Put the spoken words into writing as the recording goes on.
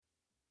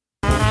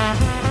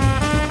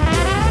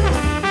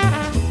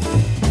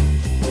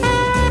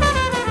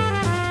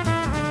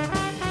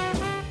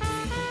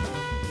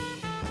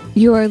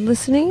You are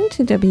listening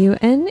to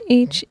WNHHLP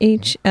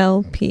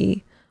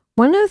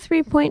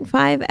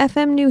 103.5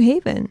 FM New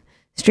Haven,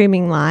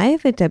 streaming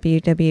live at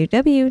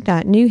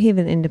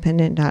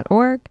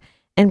www.newhavenindependent.org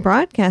and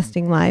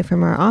broadcasting live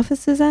from our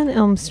offices on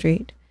Elm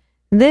Street.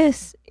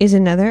 This is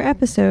another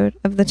episode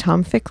of The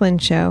Tom Ficklin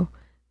Show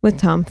with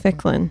Tom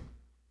Ficklin.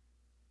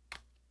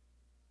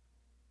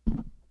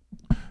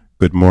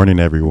 Good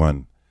morning,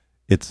 everyone.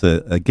 It's,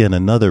 again,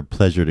 another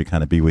pleasure to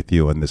kind of be with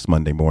you on this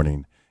Monday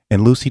morning.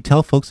 And Lucy,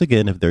 tell folks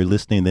again, if they're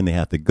listening, then they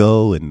have to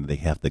go and they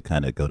have to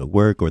kind of go to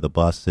work, or the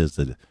boss says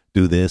to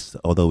do this,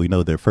 although we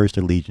know their first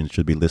allegiance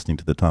should be listening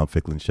to the Tom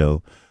Ficklin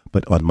Show,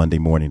 but on Monday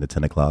morning at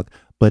 10 o'clock.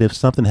 But if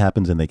something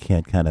happens and they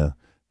can't kind of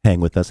hang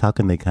with us, how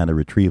can they kind of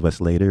retrieve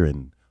us later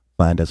and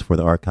find us for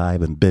the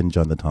archive and binge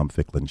on the Tom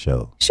Ficklin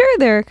Show? Sure,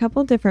 there are a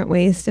couple different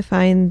ways to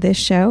find this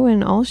show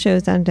and all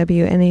shows on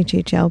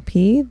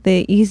WNHHLP.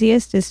 The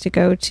easiest is to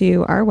go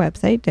to our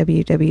website,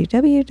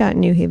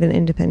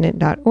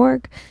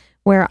 www.newhavenindependent.org,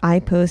 where I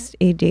post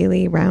a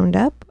daily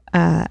roundup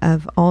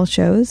of all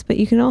shows, but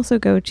you can also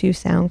go to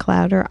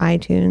SoundCloud or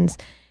iTunes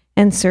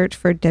and search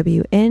for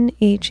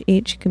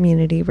WNHH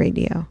Community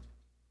Radio.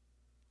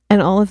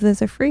 And all of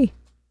those are free.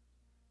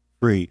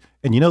 Free.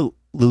 And you know,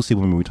 Lucy,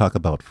 when we talk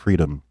about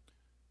freedom,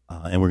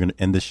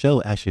 and this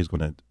show actually is going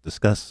to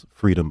discuss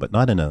freedom, but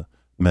not in a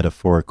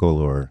metaphorical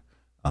or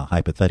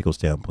hypothetical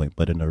standpoint,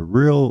 but in a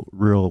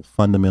real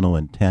fundamental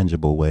and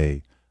tangible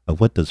way of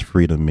what does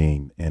freedom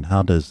mean, and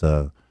how does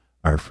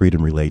our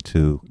freedom relate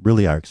to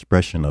really our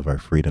expression of our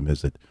freedom?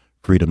 Is it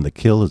freedom to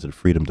kill? Is it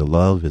freedom to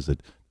love? Is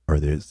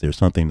there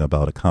something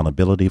about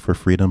accountability for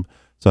freedom?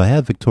 So I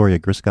have Victoria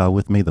Christgau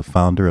with me, the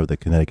founder of the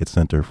Connecticut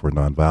Center for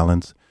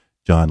Nonviolence.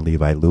 John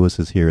Levi Lewis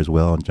is here as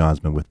well, and John's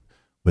been with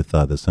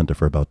the center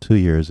for about 2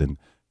 years, and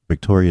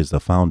Victoria is the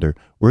founder.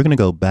 We're going to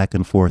go back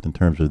and forth in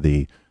terms of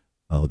the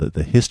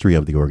history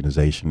of the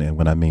organization, and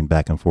when I mean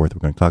back and forth, we're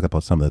going to talk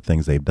about some of the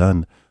things they've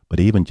done, but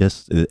even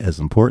just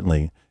as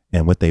importantly,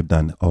 and what they've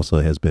done also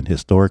has been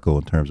historical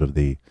in terms of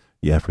the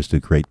efforts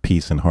to create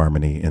peace and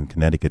harmony in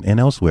Connecticut and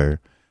elsewhere.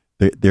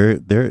 They're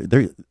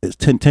it's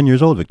 10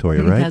 years old,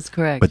 Victoria, right? That's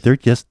correct. But they're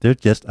just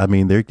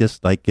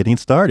like getting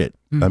started.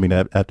 Mm-hmm. I mean,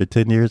 after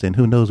 10 years, and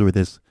who knows where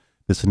this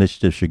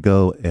initiative should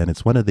go. And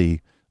it's one of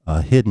the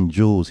hidden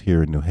jewels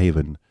here in New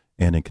Haven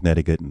and in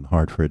Connecticut and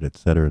Hartford, et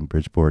cetera, and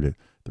Bridgeport,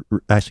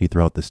 actually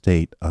throughout the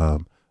state,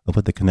 of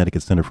what the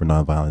Connecticut Center for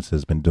Nonviolence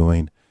has been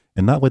doing,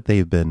 and not what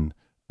they've been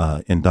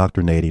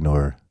indoctrinating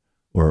or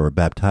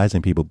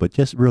baptizing people, but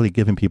just really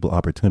giving people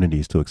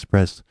opportunities to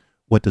express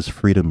what does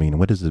freedom mean?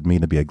 What does it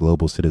mean to be a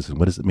global citizen?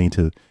 What does it mean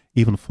to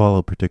even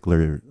follow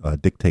particular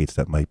dictates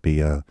that might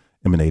be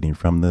emanating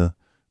from the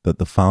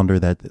founder,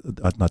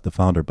 not the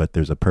founder, but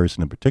there's a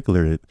person in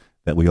particular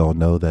that we all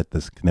know that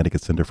this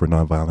Connecticut Center for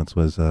Nonviolence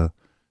was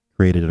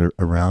created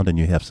around, and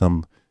you have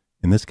some,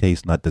 in this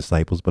case, not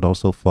disciples, but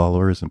also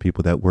followers and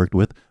people that worked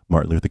with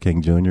Martin Luther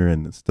King Jr.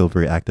 and still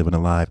very active and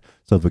alive.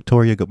 So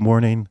Victoria, good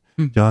morning.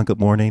 John, good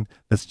morning.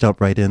 Let's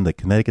jump right in. The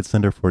Connecticut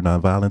Center for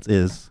Nonviolence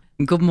is...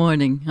 Good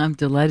morning. I'm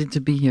delighted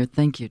to be here.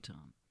 Thank you,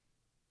 Tom.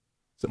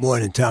 Good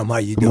morning, Tom. How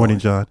you doing? Good morning,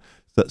 John.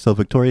 So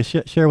Victoria,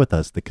 share with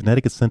us the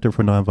Connecticut Center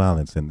for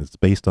Nonviolence, and it's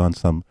based on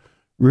some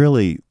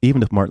really,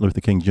 even if Martin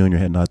Luther King Jr.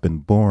 had not been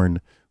born,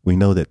 we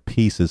know that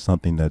peace is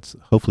something that's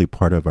hopefully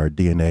part of our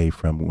DNA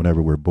from whenever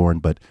we're born,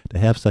 but to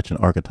have such an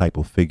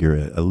archetypal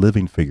figure, a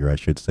living figure, I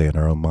should say, in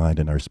our own mind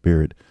and our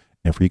spirit,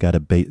 and for you to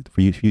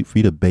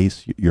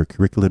base your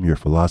curriculum, your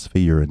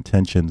philosophy, your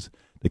intentions,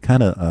 to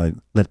kind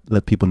of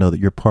let people know that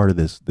you're part of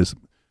this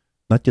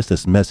not just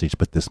this message,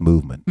 but this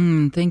movement.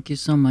 Thank you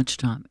so much,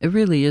 Tom. It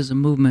really is a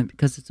movement,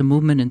 because it's a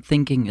movement in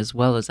thinking as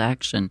well as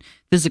action,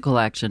 physical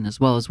action, as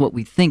well as what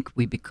we think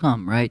we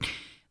become, right?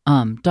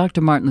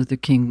 Dr. Martin Luther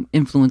King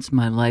influenced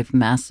my life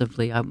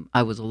massively.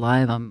 I was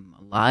alive. I'm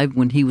alive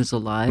when he was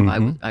alive.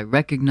 Mm-hmm. I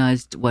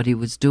recognized what he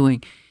was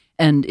doing.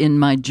 And in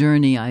my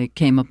journey, I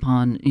came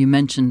upon, you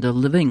mentioned a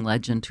living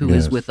legend who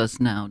is with us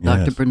now,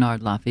 Dr.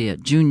 Bernard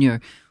Lafayette Jr.,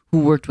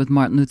 who worked with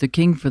Martin Luther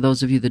King, for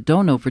those of you that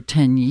don't know, for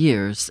 10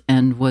 years,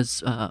 and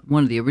was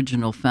one of the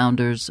original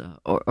founders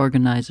or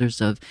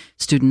organizers of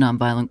Student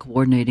Nonviolent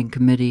Coordinating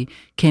Committee,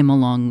 came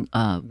along,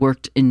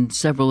 worked in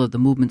several of the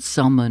movements,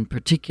 Selma in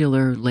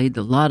particular, laid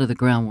a lot of the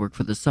groundwork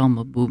for the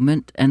Selma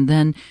movement, and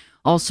then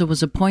also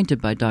was appointed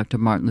by Dr.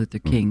 Martin Luther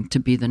King to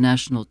be the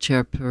national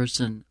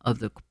chairperson of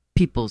the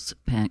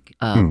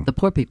the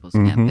Poor People's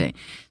Campaign.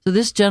 So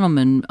this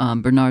gentleman,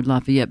 Bernard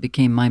Lafayette,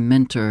 became my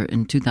mentor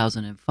in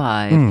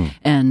 2005,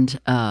 and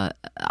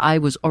I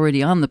was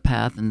already on the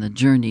path and the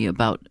journey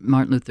about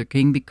Martin Luther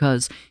King,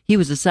 because he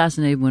was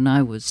assassinated when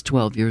I was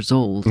 12 years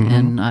old,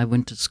 and I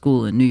went to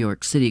school in New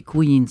York City,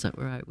 Queens,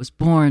 where I was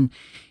born,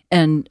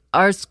 and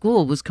our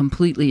school was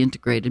completely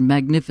integrated,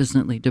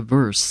 magnificently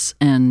diverse,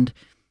 and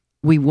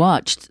we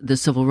watched the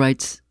civil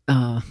rights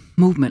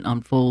movement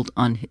unfold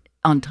on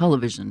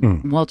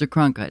television, Walter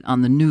Cronkite,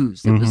 on the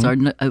news.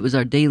 It was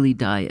our daily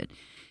diet.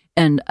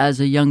 And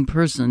as a young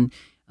person,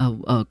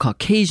 a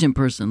Caucasian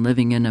person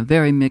living in a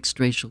very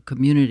mixed racial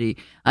community,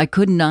 I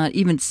could not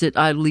even sit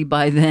idly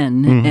by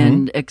then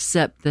and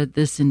accept that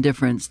this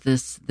indifference,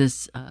 this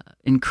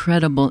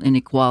incredible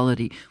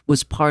inequality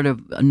was part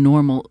of a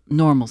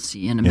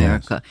normalcy in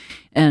America. Yes.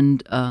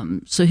 And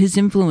so his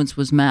influence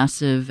was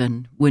massive.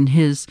 And when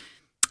his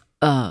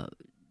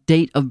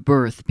date of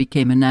birth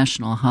became a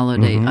national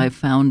holiday, I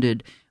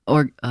founded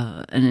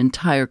an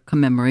entire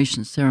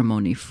commemoration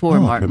ceremony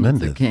for Martin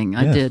Luther King.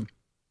 I did.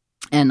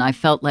 And I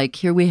felt like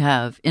here we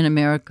have in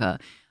America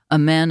a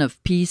man of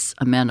peace,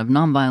 a man of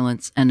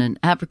nonviolence, and an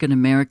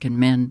African-American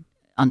man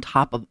on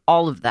top of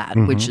all of that,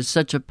 which is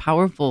such a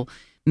powerful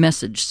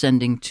message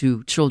sending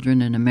to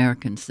children and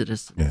American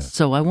citizens. Yeah.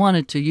 So I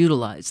wanted to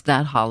utilize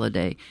that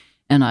holiday,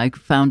 and I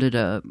founded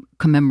a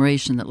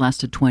commemoration that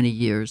lasted 20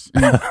 years.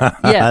 And,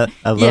 I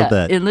love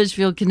that. In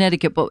Litchfield,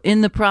 Connecticut. But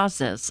in the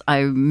process,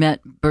 I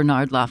met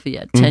Bernard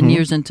Lafayette. 10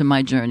 years into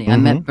my journey, I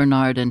met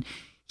Bernard, and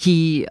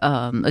he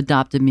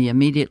adopted me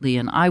immediately,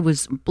 and I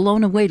was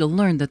blown away to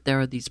learn that there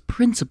are these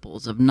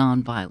principles of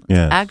nonviolence,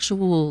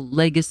 actual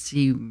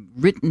legacy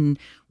written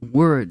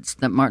words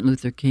that Martin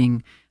Luther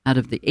King, out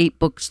of the 8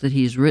 books that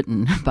he's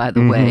written, by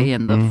the way,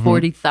 and the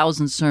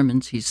 40,000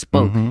 sermons he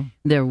spoke,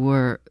 there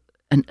were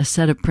a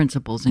set of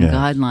principles and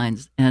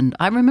guidelines. And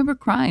I remember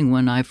crying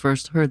when I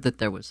first heard that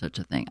there was such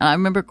a thing. And I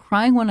remember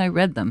crying when I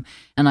read them,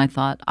 and I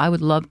thought I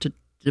would love to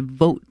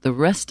devote the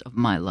rest of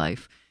my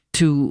life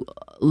to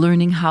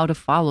learning how to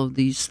follow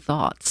these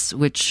thoughts,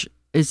 which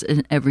is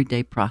an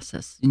everyday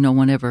process. No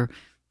one ever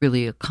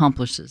really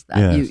accomplishes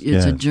that.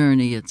 It's a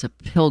journey, it's a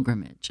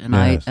pilgrimage, and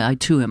I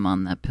too am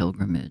on that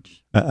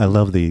pilgrimage. I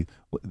love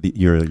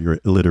your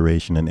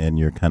alliteration and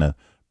your kind of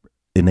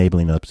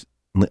enabling us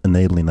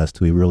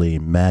to really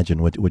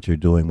imagine what you're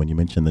doing when you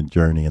mention the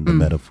journey and the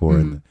metaphor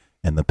and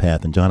the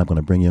path. And John, I'm going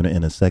to bring you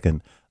in a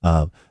second.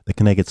 The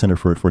Connecticut Center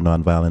for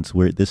Nonviolence,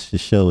 where this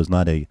show is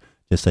not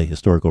just a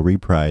historical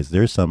reprise.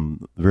 There's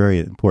some very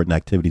important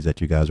activities that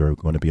you guys are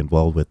going to be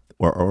involved with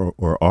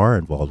or are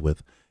involved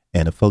with.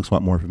 And if folks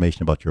want more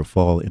information about your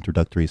fall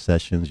introductory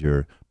sessions,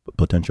 your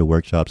potential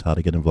workshops, how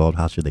to get involved,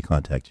 how should they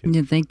contact you?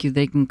 Yeah, thank you.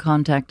 They can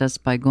contact us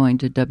by going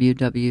to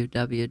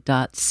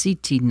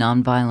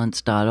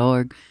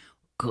www.ctnonviolence.org,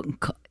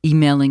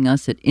 emailing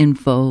us at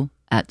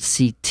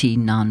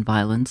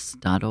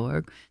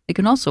info@ctnonviolence.org. They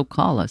can also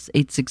call us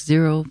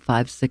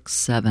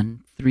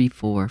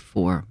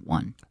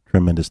 860-567-3441.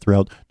 Tremendous.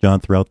 Throughout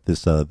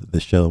this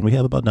show, and we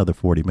have about another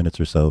 40 minutes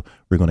or so,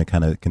 we're going to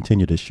kind of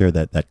continue to share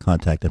that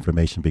contact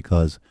information,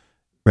 because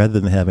rather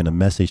than having a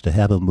message, to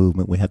have a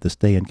movement, we have to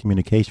stay in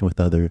communication with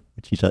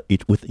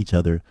each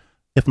other,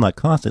 if not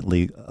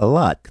constantly, a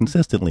lot,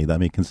 consistently. I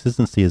mean,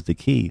 consistency is the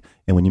key.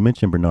 And when you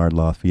mention Bernard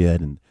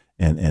Lafayette and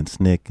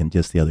SNCC and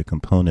just the other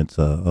components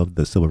of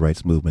the civil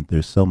rights movement,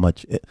 there's so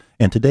much.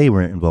 And today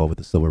we're involved with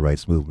the civil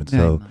rights movement.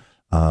 So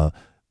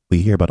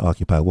we hear about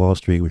Occupy Wall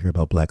Street. We hear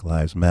about Black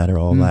Lives Matter.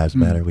 All lives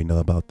matter. We know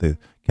about the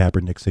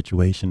Kaepernick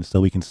situation.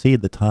 So we can see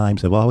the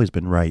times have always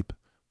been ripe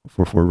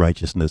for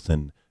righteousness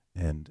and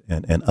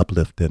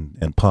uplift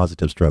and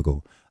positive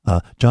struggle.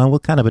 John,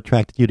 what kind of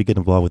attracted you to get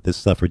involved with this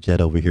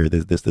suffragette over here?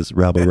 This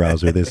rabble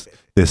rouser,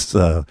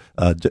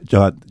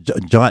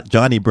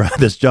 Johnny Brown,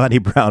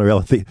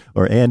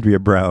 or Andrea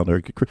Brown,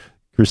 or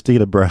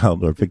Christina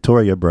Brown, or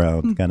Victoria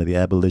Brown, kind of the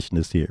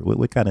abolitionist here.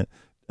 What kind of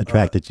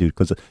attracted you?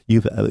 Because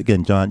you've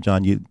again, John,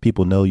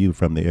 people know you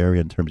from the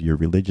area in terms of your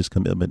religious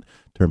commitment,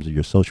 in terms of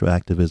your social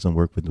activism,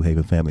 work with New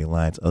Haven Family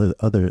Alliance,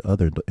 other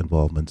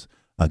involvements.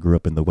 I grew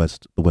up in the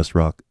West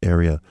Rock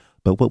area.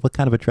 But what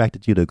kind of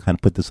attracted you to kind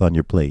of put this on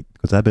your plate?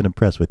 Because I've been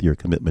impressed with your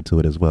commitment to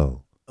it as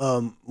well.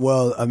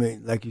 Well, I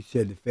mean, like you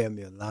said, the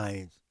Family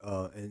Alliance,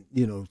 and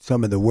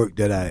some of the work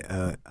that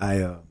I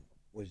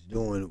was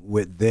doing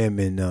with them,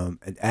 and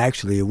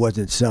actually, it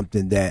wasn't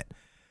something that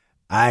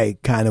I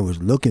kind of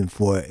was looking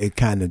for. It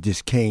kind of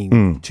just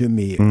came to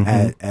me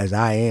as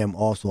I am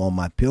also on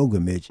my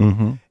pilgrimage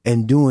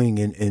and doing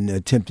and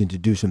attempting to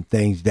do some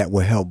things that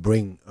will help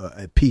bring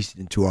a peace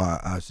into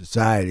our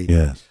society.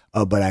 Yes.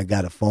 But I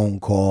got a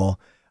phone call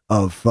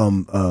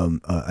from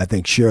I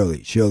think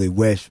Shirley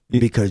West,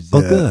 because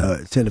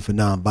the Center for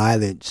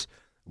Nonviolence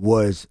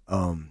was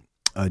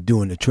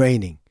doing a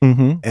training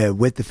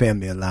with the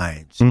Family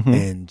Alliance,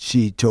 and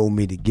she told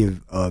me to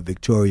give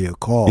Victoria a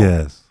call.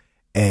 Yes.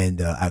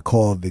 And I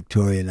called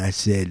Victoria and I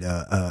said,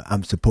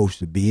 I'm supposed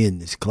to be in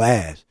this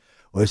class.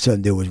 Or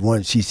something. There was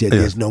one, she said,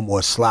 there's no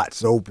more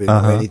slots open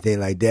or anything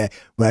like that.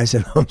 But I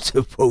said, I'm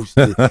supposed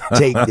to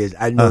take this.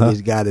 I know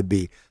there's got to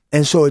be.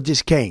 And so it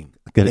just came.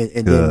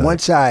 And then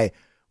once I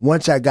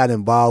got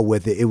involved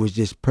with it, it was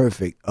just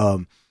perfect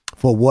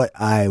for what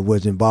I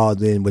was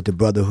involved in with the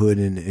Brotherhood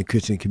and the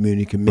Christian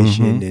Community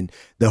Commission and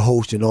the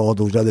host and all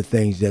those other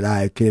things that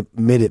I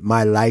committed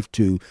my life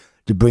to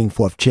bring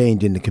forth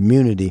change in the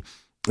community.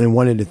 And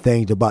one of the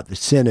things about the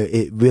center,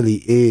 it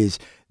really is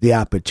the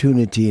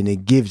opportunity, and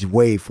it gives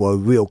way for a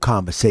real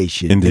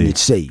conversation. Indeed. And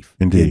it's safe.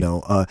 Indeed.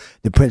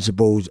 The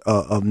principles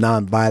of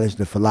nonviolence,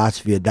 the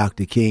philosophy of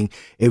Dr. King,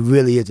 it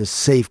really is a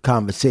safe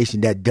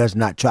conversation that does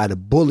not try to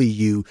bully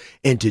you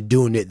into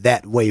doing it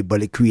that way,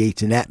 but it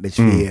creates an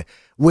atmosphere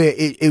where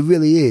it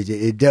really is.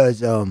 It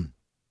does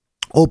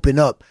open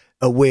up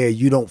where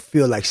you don't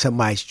feel like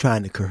somebody's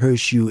trying to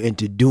coerce you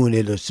into doing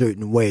it a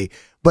certain way,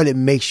 but it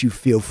makes you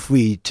feel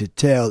free to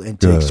tell and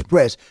to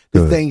express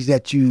the things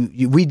that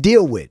we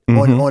deal with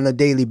on a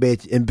daily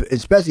basis,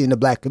 especially in the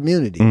Black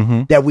community,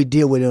 that we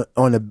deal with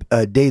on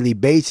a daily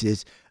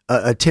basis,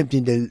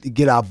 attempting to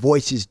get our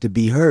voices to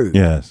be heard.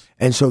 Yes.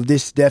 And so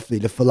this definitely,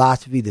 the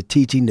philosophy, the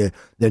teaching, the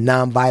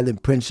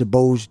nonviolent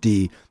principles,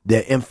 the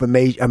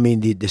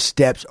information, the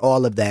steps,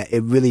 all of that,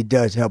 it really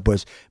does help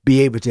us be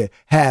able to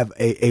have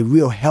a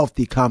real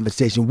healthy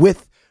conversation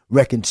with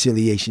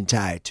reconciliation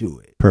tied to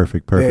it.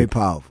 Perfect. Very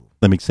powerful.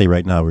 Let me say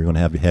right now, we're going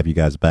to have you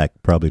guys back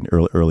probably in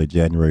early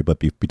January, but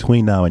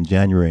between now and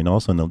January, and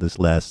also in this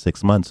last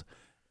 6 months,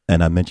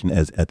 and I mentioned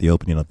at the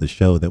opening of the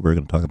show that we're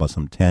going to talk about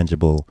some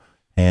tangible,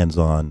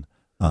 hands-on,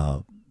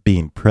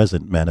 being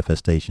present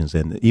manifestations.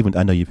 And even,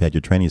 I know you've had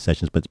your training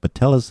sessions, but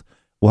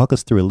walk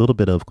us through a little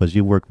bit of, because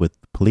you work with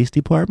police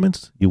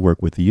departments, you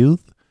work with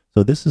youth.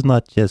 So this is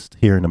not just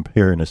hearing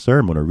a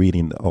sermon or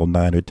reading all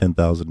 9 or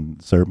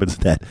 10,000 sermons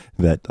that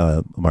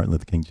Martin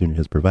Luther King Jr.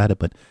 has provided.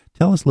 But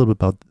tell us a little bit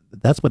about,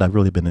 that's what I've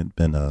really been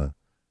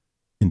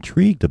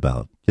intrigued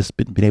about, just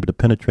being able to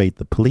penetrate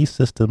the police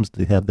systems,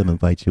 to have them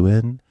invite you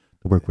in,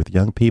 to work with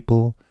young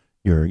people.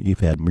 You've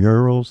had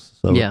murals.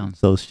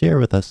 So share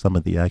with us some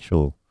of the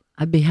actual.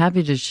 I'd be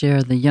happy to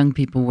share the young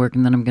people work,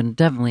 and then I'm going to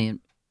definitely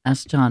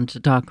ask John to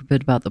talk a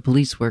bit about the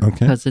police work,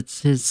 because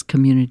it's his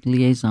community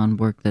liaison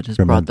work that has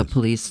brought the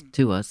police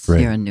to us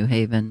here in New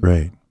Haven.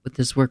 Right. With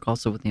this work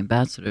also with the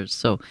ambassadors.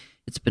 So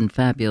it's been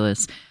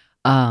fabulous.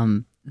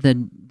 The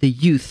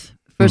youth,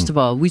 first of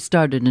all, we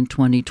started in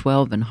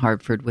 2012 in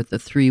Hartford with a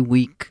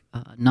 3-week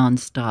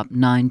nonstop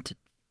 9 to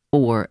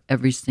 4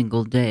 every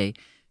single day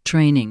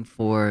training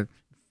for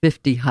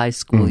 50 high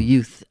school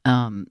youth.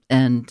 And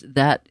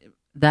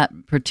that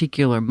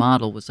particular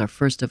model was our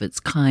first of its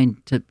kind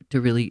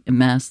to really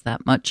amass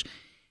that much.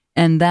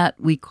 And that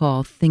we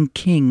call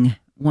thinking,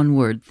 one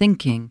word,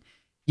 thinking,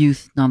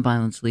 youth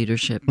nonviolence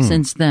leadership.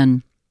 Since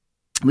then,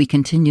 we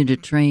continue to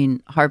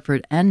train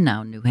Hartford and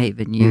now New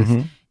Haven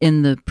youth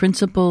in the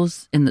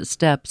principles, in the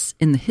steps,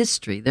 in the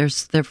history. There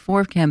are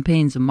 4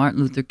 campaigns of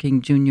Martin Luther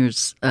King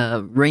Jr.'s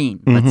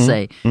reign, let's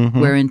say,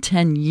 where in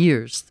 10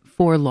 years,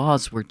 4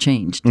 laws were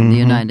changed in the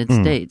United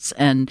States,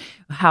 and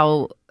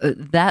how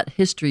that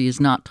history is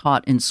not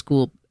taught in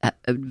school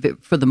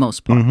for the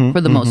most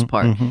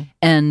part.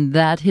 And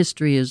that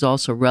history is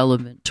also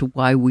relevant to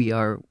why we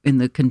are in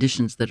the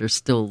conditions that are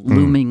still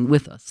looming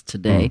with us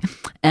today.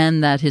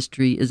 And that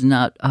history is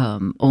not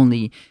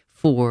only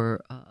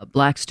for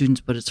Black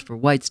students, but it's for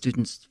white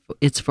students.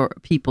 It's for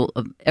people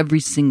of every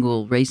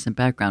single race and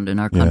background in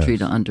our country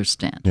to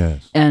understand.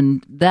 Yes.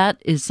 And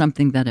that is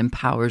something that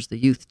empowers the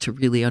youth to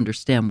really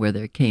understand where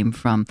they came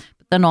from.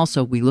 But then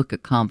also we look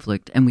at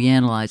conflict and we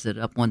analyze it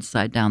up one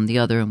side, down the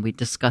other, and we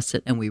discuss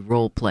it and we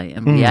role play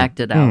and we act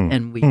it out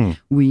and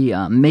we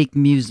make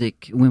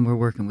music when we're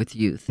working with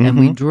youth and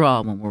we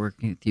draw when we're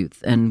working with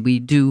youth and we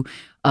do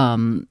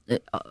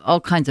all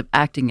kinds of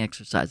acting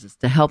exercises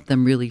to help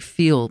them really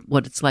feel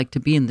what it's like to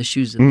be in the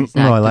shoes of these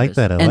activists. I like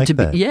that.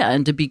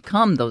 And to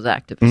become those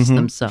activists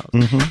themselves.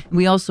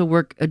 We also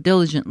work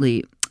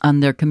diligently on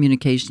their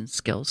communication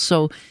skills.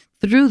 So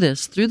through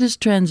this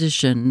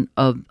transition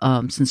of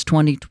since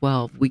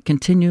 2012, we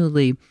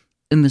continually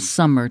in the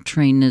summer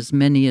train as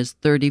many as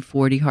 30,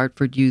 40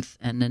 Hartford youth,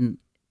 and in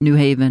New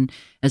Haven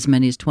as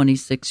many as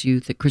 26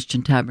 youth at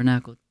Christian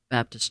Tabernacle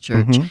Baptist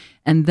Church.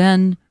 And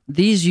then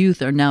these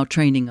youth are now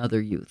training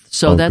other youth.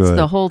 So that's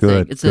the whole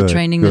thing. It's a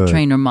training the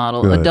trainer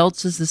model.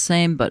 Adults is the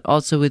same, but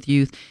also with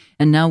youth.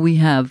 And now we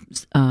have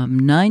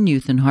 9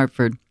 youth in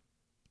Hartford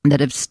that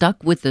have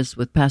stuck with us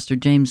with Pastor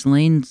James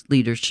Lane's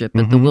leadership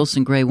at the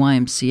Wilson Gray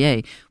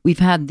YMCA. We've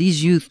had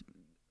these youth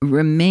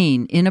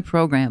remain in a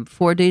program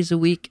 4 days a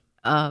week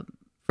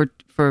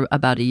for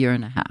about a year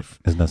and a half.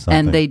 Isn't that something?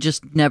 And they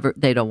just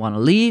they don't want to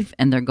leave,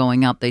 and they're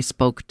going out. They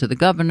spoke to the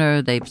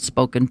governor. They've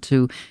spoken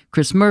to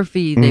Chris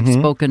Murphy. They've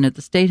spoken at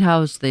the State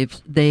House.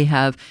 They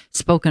have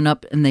spoken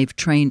up, and they've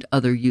trained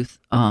other youth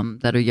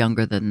that are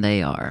younger than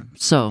they are.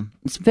 So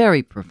it's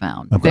very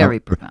profound, very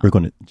profound. We're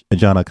going to,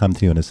 John, I'll come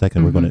to you in a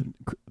second. We're going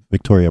to,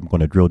 Victoria, I'm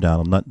going to drill down.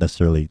 I'm not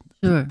necessarily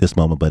this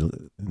moment, but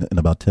in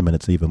about 10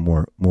 minutes, even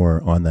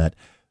more on that.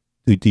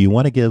 Do you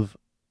want to give?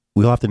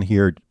 We often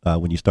hear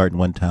when you start in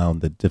one town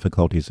the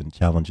difficulties and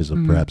challenges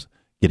of perhaps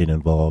getting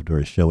involved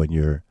or showing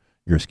your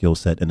skill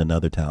set in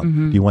another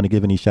town. Do you want to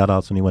give any shout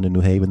outs to anyone in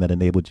New Haven that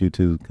enabled you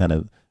to kind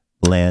of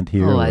land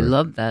here? Oh, I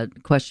love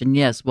that question.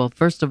 Yes. Well,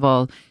 first of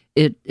all,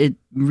 it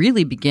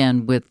really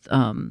began with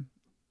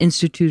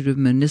Institute of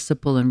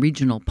Municipal and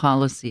Regional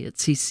Policy at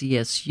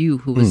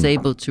CCSU, who was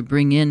able to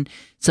bring in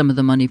some of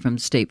the money from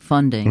state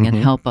funding and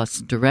help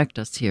us direct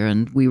us here.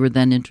 And we were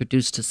then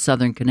introduced to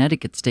Southern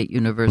Connecticut State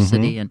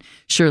University and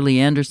Shirley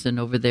Anderson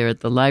over there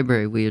at the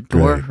library. We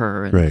adore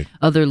her and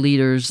other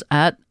leaders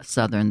at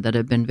Southern that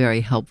have been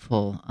very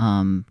helpful.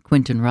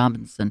 Quentin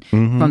Robinson.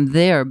 From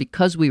there,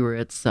 because we were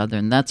at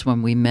Southern, that's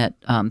when we met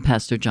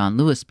Pastor John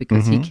Lewis,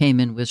 because he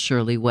came in with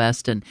Shirley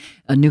West, and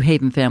New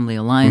Haven Family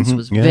Alliance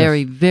was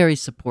very, very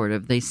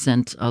supportive. They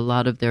sent a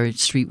lot of their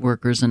street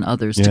workers and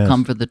others to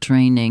come for the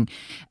training,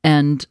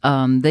 and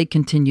they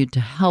continued to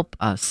help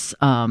us.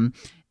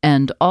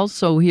 And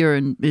also here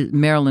in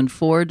Marilyn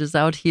Ford is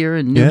out here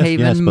in New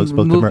Haven. Yes,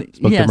 spoke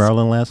to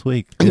Marilyn last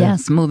week.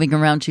 Yes, moving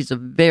around. She's a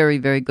very,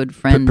 very good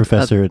friend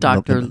Professor of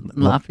Dr.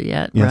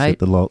 Lafayette, yes, right? At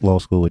the law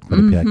school at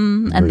Quinnipiac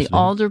University. And the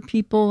alder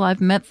people I've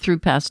met through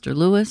Pastor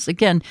Lewis.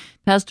 Again,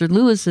 Pastor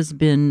Lewis has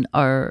been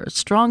our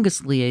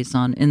strongest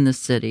liaison in the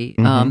city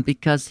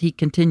because he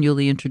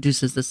continually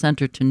introduces the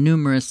center to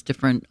numerous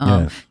different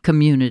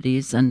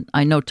communities. And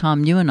I know,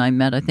 Tom, you and I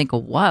met, I think, a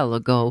while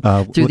ago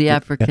through the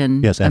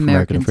African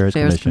American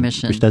Affairs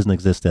Commission, which doesn't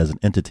exist as an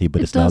entity,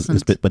 but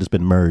it's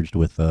been merged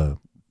with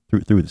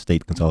through the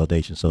state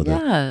consolidation. So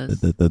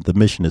the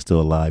mission is still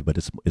alive, but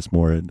it's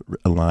more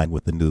aligned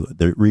with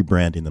they're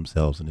rebranding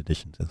themselves in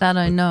addition to that.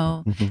 I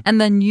know.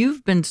 And then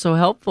you've been so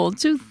helpful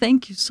too.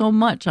 Thank you so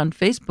much. On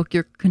Facebook,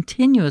 you're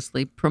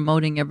continuously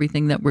promoting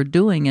everything that we're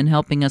doing and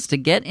helping us to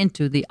get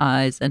into the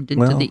eyes and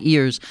into the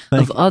ears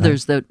of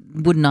others that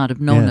would not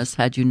have known us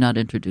had you not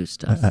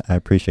introduced us. I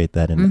appreciate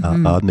that, and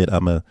I'll admit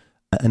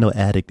I know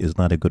addict is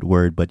not a good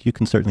word, but you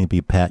can certainly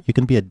be you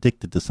can be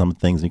addicted to some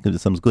things. You can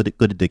some good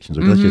addictions,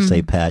 or let's just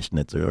say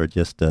passionate, or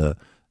just to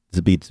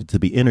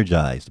be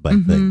energized by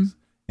things.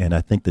 And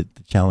I think that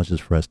the challenge is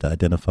for us to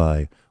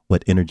identify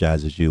what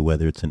energizes you,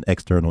 whether it's an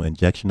external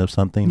injection of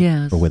something,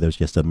 or whether it's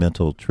just a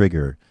mental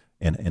trigger.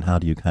 And how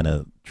do you kind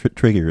of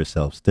trigger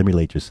yourself,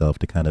 stimulate yourself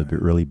to kind of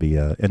really be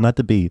and not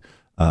to be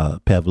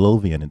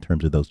Pavlovian in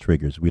terms of those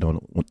triggers. We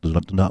do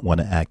not want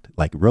to act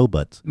like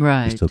robots.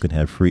 Right. We still can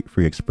have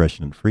free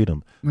expression and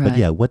freedom. Right.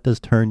 But what does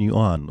turn you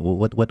on?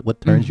 What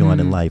turns you on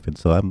in life? And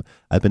so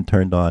I've been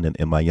turned on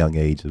in my young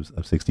age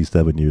of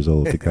 67 years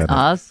old to kind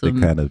of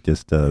to kind of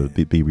just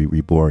be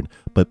reborn.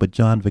 But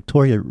John,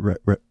 Victoria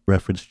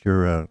referenced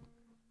your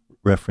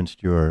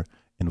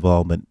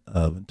involvement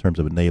in terms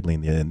of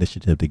enabling the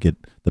initiative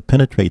to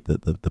penetrate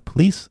the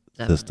police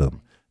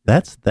system.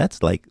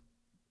 That's like.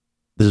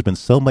 There's been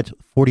so much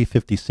 40,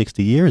 50,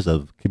 60 years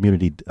of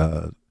community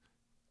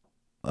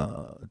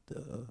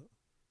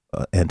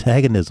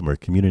antagonism or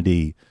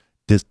community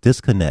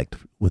disconnect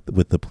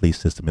with the police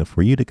system. And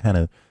for you to kind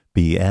of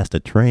be asked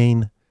to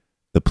train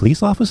the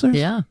police officers?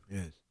 Yes.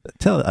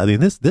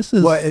 This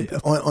is...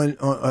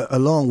 Well,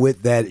 along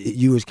with that,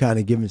 you was kind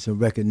of giving some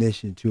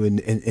recognition to,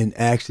 and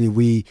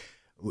actually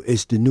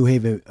it's the New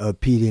Haven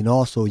PD and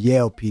also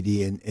Yale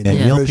PD. And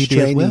Yale first PD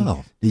training, as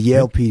well. The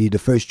Yale PD, the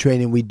first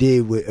training we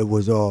did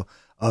was all...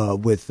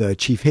 with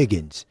Chief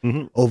Higgins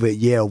over at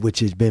Yale, which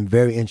has been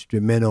very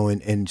instrumental.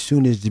 And as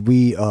soon as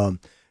we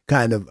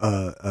kind of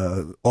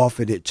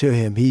offered it to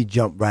him, he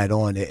jumped right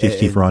on it.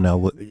 Chief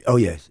Ronell Wood. Oh,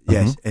 yes.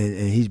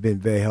 And he's been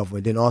very helpful.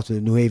 And then also the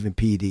New Haven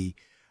PD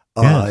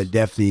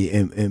definitely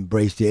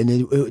embraced it.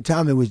 And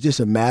Tom, it was just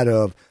a matter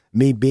of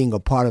me being a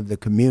part of the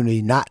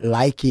community, not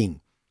liking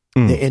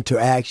the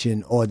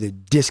interaction or the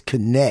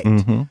disconnect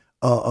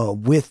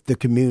with the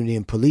community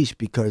and police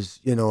because,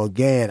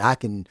 again, I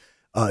can...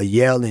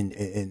 yell and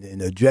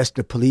address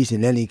the police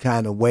in any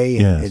kind of way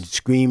and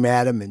scream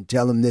at them and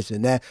tell them this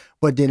and that.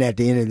 But then at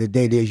the end of the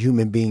day, they're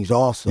human beings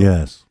also.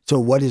 Yes. So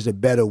what is a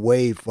better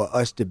way for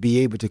us to be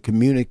able to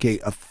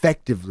communicate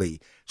effectively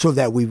so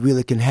that we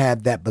really can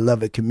have that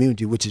beloved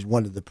community, which is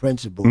one of the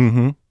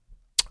principles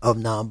of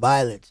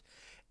nonviolence.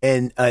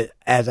 And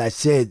as I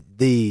said,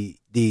 the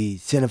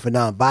Center for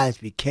Nonviolence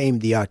became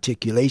the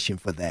articulation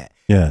for that.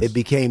 Yes. It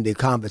became the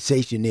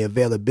conversation, the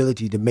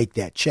availability to make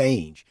that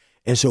change.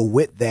 And so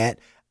with that,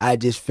 I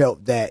just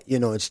felt that,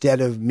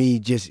 instead of me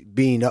just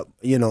being up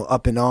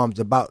in arms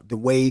about the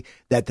way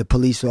that the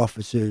police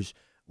officers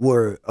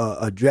were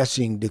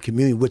addressing the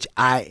community, which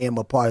I am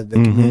a part of the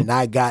community, and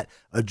I got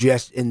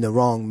addressed in the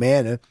wrong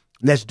manner,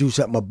 let's do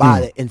something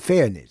about it in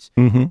fairness.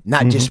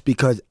 Not just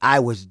because I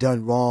was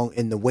done wrong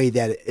in the way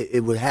that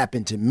it would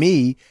happen to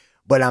me,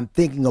 but I'm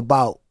thinking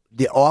about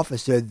the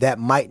officer that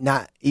might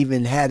not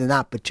even had an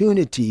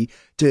opportunity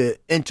to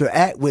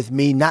interact with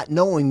me, not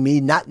knowing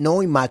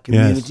my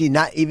community,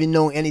 not even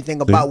knowing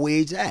anything about where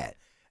he's at.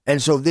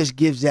 And so this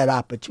gives that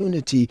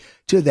opportunity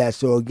to that.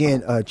 So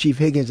again, Chief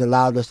Higgins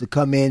allowed us to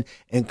come in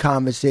and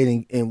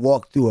conversate and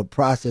walk through a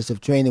process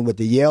of training with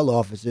the Yale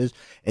officers,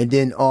 and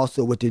then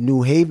also with the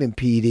New Haven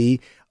PD.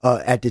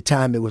 At the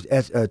time, it was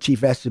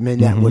Chief Esterman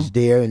that was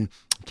there, and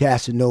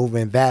Casanova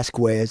and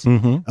Vasquez,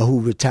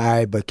 who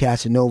retired, but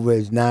Casanova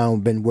has now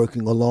been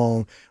working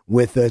along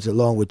with us,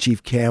 along with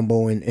Chief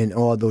Campbell and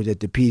all those at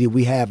the PD.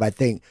 We have, I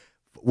think,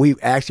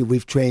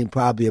 we've trained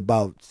probably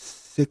about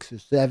 6 or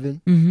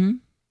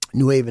 7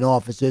 New Haven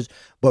officers,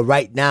 but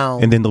right now,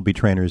 and then there'll be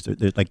trainers.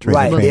 They're like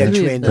trainers. right,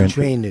 trainers. they're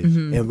trainers,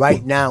 and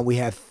right now we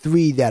have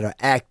 3 that are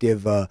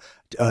active: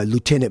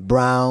 Lieutenant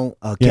Brown,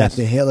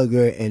 Captain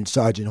Hilliger, and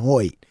Sergeant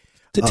Hoyt.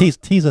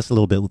 Tease us a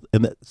little bit.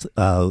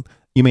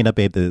 You may not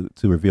be able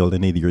to reveal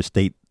any of your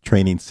state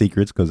training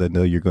secrets because I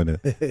know you're going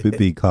to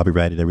be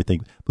copyrighted and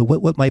everything. But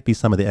what might be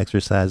some of the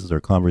exercises or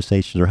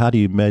conversations, or how do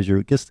you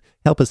measure? Just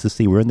help us to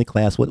see. We're in the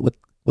class.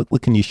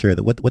 What can you share?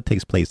 What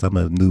takes place? I'm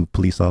a new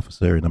police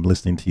officer and I'm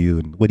listening to you.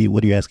 And what are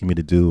you asking me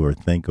to do or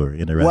think or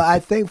interact? Well, I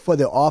think for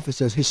the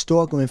officers,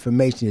 historical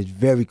information is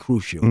very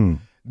crucial.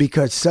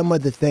 Because some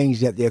of the things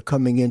that they're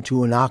coming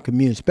into in our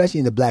community, especially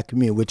in the black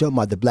community, we're talking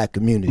about the black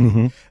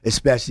community,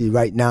 especially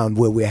right now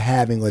where we're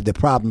having, or the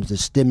problems are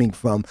stemming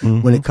from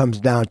when it comes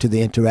down to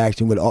the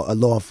interaction with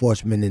law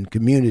enforcement and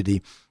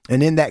community.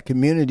 And in that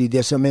community,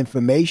 there's some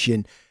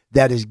information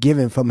that is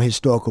given from a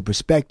historical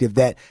perspective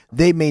that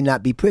they may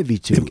not be privy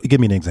to. Give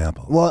me an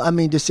example. Well, I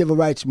mean, the Civil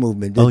Rights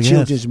Movement, the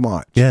Children's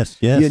March. Yes.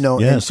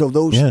 And so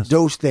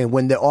those things,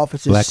 when the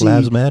officers Black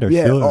Lives Matter,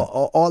 sure.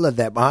 all of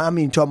that. But I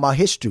mean, talking about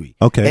history.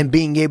 Okay. And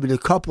being able to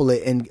couple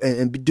it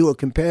and do a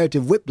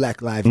comparative with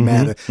Black Lives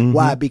Matter.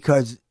 Why?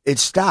 Because it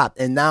stopped,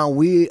 and now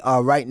we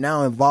are right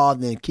now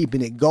involved in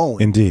keeping it going.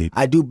 Indeed.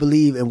 I do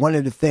believe, and one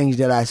of the things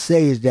that I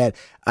say is that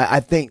I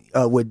think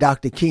with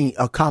Dr. King,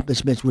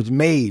 accomplishments was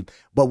made,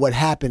 but what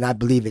happened, I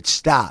believe it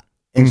stopped.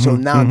 And so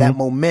now that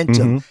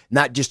momentum,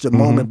 not just a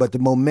moment, but the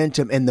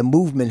momentum and the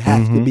movement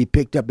have to be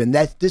picked up, and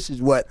this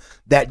is what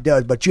that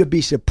does. But you'll be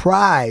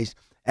surprised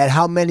at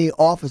how many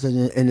officers,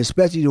 and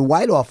especially the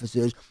white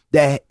officers,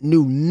 that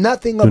knew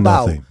nothing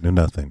about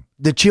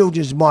the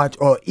Children's March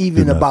or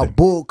even about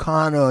Bull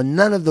Connor or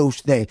none of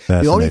those things.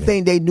 The only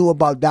thing they knew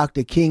about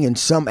Dr. King in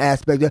some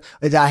aspect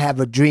is I have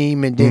a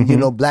dream, and then,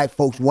 black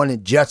folks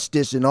wanted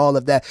justice and all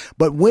of that.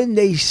 But when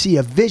they see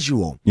a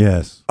visual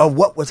of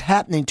what was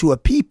happening to a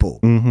people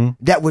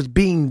that was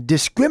being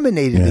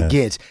discriminated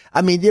against,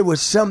 I mean, there were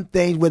some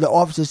things where the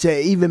officer said,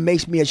 it even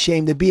makes me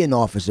ashamed to be an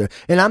officer.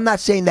 And I'm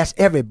not saying that's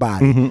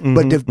everybody,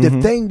 but the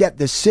thing that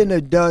the center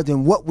does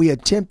and what we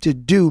attempt to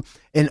do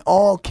in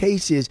all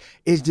cases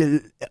is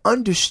to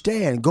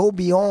understand, go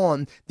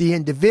beyond the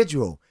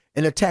individual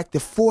and attack the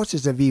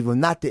forces of evil,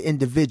 not the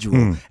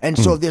individual. And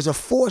so there's a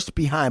force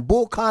behind.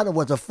 Bull Connor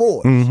was a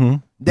force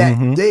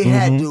that they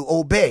had to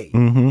obey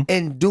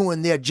in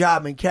doing their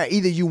job and care.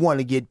 Either you want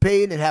to get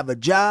paid and have a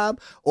job,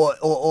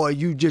 or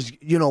you just,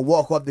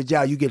 walk off the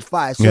job, you get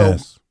fired. So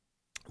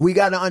we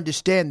got to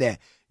understand that.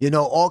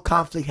 All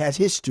conflict has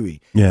history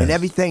and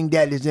everything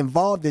that is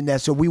involved in that.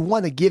 So we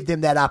want to give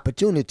them that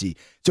opportunity.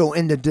 So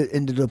in the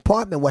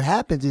department, what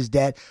happens is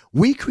that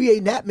we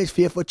create an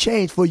atmosphere for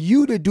change, for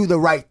you to do the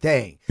right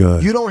thing.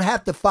 Good. You don't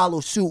have to follow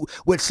suit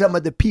with some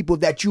of the people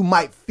that you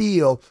might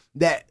feel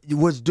that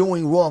was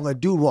doing wrong or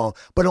do wrong.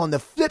 But on the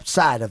flip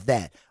side of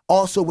that,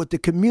 also with the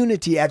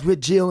community, as we're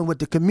dealing with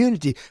the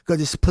community,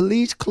 because it's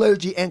police,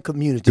 clergy, and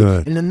community.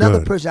 Good, and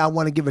another person I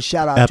want to give a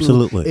shout out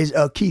to is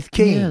Keith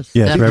King.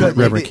 Yes,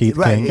 Reverend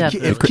Keith King.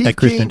 If Keith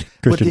King,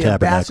 with the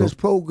Ambassadors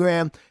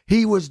Program,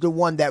 he was the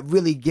one that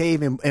really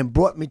gave and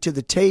brought me to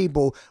the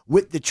table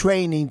with the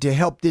training to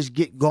help this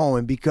get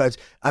going. Because,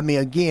 I mean,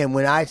 again,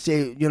 when I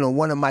say,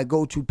 one of my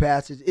go-to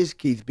pastors is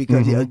Keith,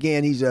 because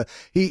again,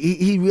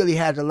 he really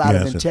has a lot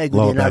of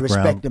integrity, and I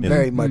respect him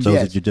very much. So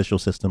is the judicial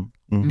system.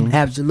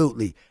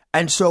 Absolutely.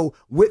 And so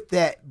with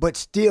that, but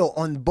still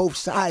on both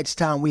sides,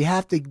 Tom, we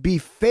have to be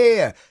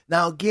fair.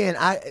 Now, again,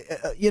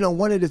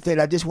 one of the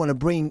things I just want to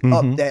bring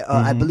up that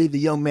I believe the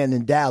young man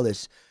in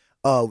Dallas,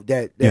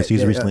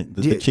 he's recently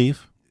the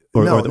chief,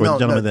 or the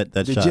gentleman that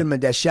the shot. Gentleman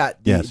that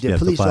shot the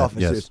police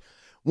officers.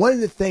 One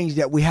of the things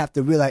that we have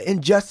to realize,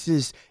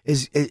 injustice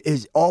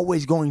is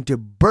always going to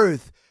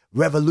birth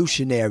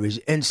revolutionaries,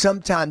 and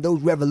sometimes those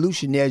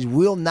revolutionaries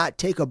will not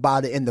take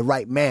about it in the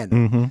right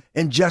manner.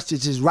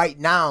 Injustice is right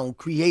now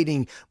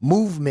creating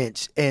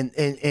movements,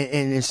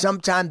 and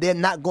sometimes they're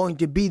not going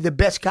to be the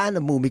best kind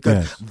of movement,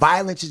 because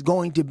violence is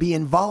going to be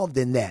involved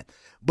in that.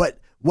 But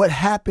what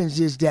happens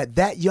is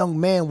that young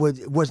man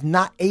was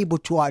not able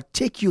to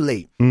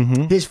articulate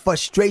his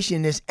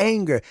frustration, his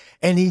anger,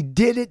 and he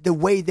did it the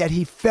way that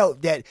he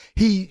felt that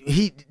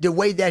the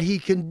way that he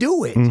can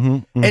do it.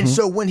 And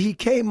so when he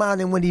came out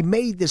and when he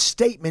made the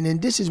statement,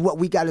 and this is what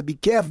we got to be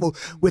careful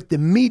with the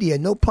media,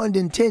 no pun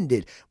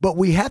intended, but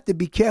we have to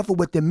be careful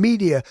with the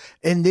media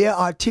and their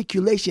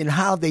articulation,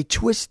 how they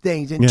twist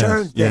things and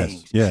turn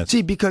things.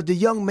 See, because the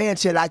young man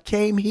said, I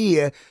came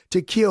here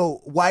to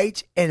kill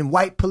whites and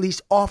white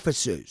police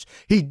officers.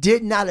 He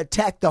did not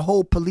attack the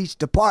whole police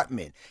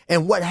department.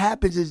 And what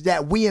happens is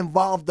that we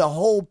involve the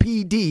whole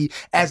PD,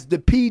 as the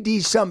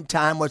PD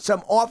sometime, or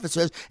some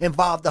officers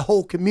involve the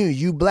whole community.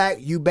 You black,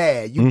 you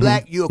bad. You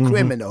black, you're a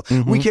criminal.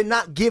 We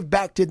cannot give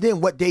back to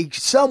them what they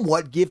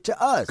somewhat give to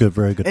us.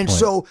 Very good and point.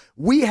 So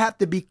we have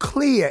to be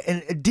clear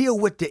and deal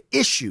with the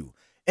issue.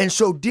 And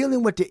so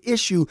dealing with the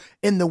issue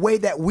in the way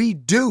that we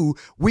do,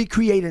 we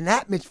create an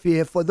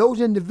atmosphere for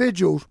those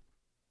individuals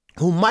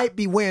who might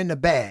be wearing a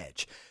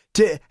badge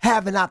to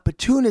have an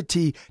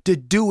opportunity to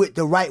do it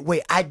the right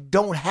way. I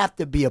don't have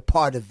to be a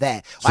part of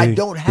that. I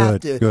don't have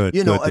to,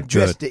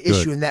 address the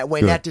issue in that way.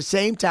 And at the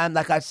same time,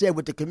 like I said,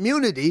 with the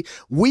community,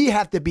 we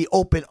have to be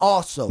open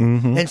also.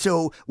 And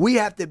so we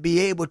have to be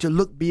able to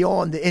look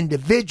beyond the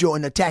individual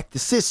and attack the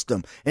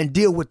system and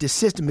deal with the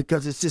system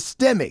because it's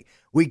systemic.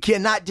 We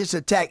cannot just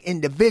attack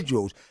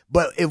individuals,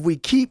 but if we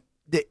keep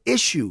the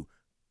issue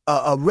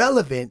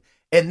relevant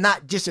and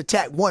not just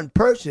attack one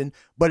person,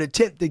 but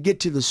attempt to get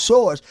to the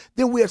source,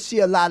 then we'll see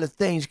a lot of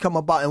things come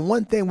about. And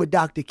one thing with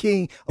Dr.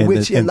 King,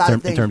 we'll see a lot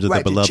of things in terms of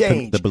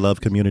the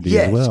beloved community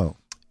as well.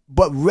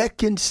 But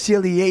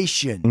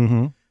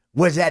reconciliation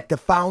was at the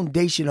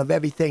foundation of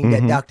everything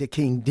that Dr.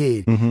 King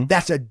did.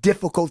 That's a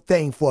difficult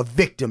thing for a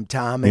victim,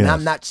 Tom, and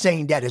I'm not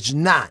saying that it's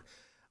not.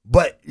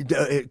 But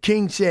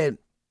King said,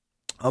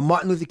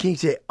 Martin Luther King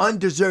said,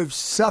 undeserved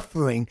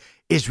suffering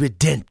is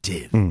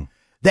redemptive.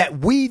 That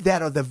we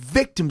that are the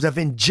victims of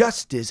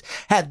injustice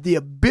have the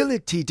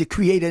ability to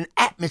create an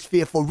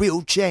atmosphere for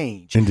real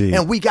change. Indeed.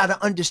 And we got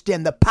to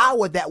understand the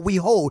power that we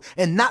hold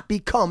and not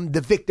become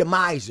the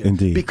victimizer.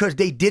 Indeed. Because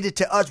they did it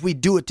to us, we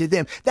do it to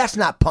them. That's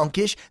not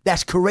punkish.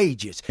 That's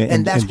courageous.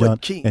 And that's John,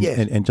 what King,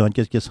 and John,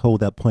 just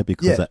hold that point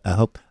because I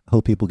hope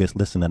people get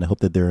listening, and I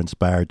hope that they're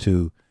inspired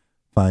to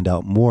find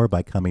out more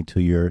by coming to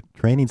your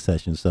training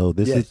session. So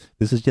this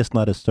is just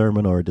not a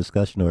sermon or a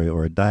discussion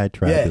or a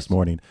diatribe this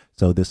morning.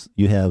 So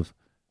you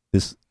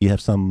have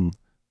some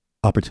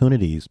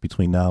opportunities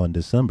between now and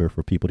December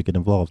for people to get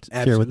involved.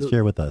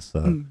 Share with us.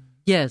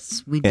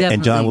 Yes, we definitely.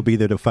 And John will be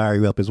there to fire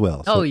you up as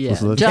well.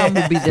 John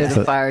will be there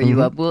to fire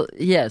you up. Well,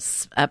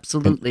 yes,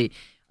 absolutely.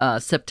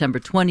 September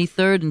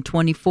 23rd and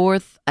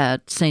 24th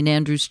at St.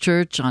 Andrew's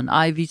Church on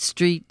Ivy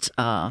Street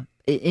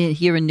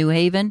here in New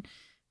Haven.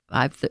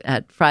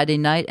 At Friday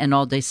night and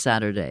all day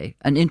Saturday,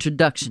 an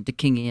introduction to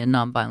Kingian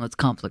Nonviolence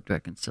conflict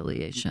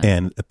reconciliation.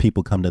 And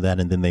people come to that,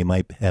 and then they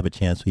might have a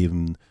chance to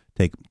even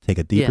take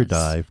a deeper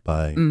dive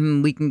by.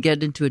 We can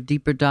get into a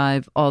deeper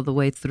dive all the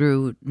way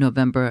through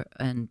November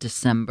and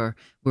December.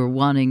 We're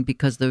wanting,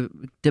 because the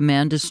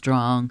demand is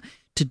strong,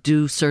 to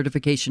do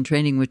certification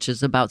training, which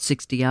is about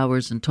 60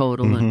 hours in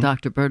total. And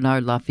Dr.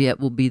 Bernard Lafayette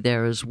will be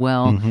there as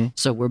well.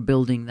 So we're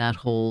building that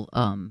whole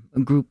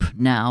group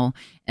now.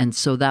 And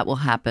so that will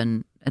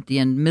happen at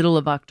the middle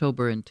of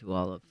October into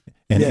all of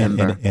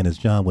November. And as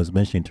John was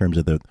mentioning, in terms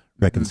of the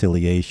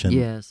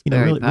reconciliation,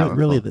 very powerful.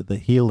 really the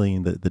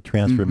healing, the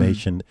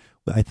transformation.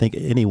 I think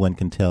anyone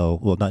can tell.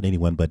 Well, not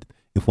anyone, but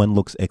if one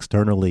looks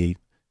externally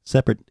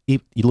separate,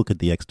 you look at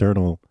the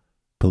external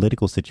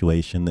political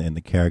situation and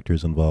the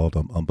characters involved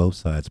on both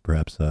sides,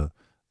 perhaps of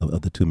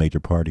the two major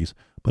parties,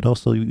 but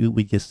also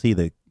we just see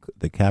the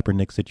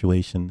Kaepernick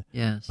situation.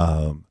 Yes,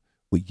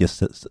 we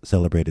just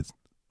celebrated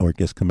or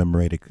just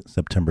commemorated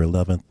September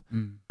 11th.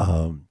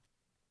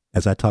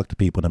 As I talk to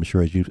people, and I'm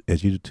sure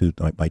as you two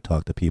might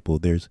talk to people,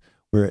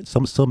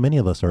 so many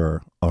of us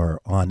are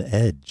on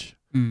edge,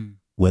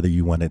 whether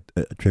you want to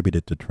attribute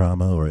it to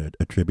trauma or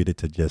attribute it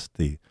to just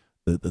the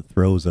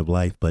throes of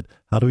life. But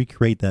how do we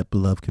create that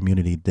beloved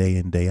community day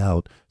in, day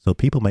out? So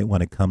people might want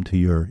to come to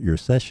your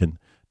session,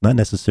 not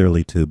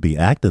necessarily to be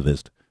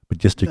activist, but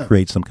just to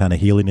create some kind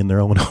of healing in their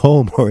own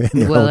home or in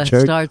their own church.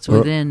 Well, it starts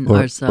within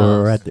ourselves.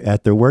 Or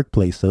at their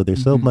workplace. So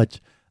there's so much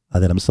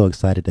that I'm so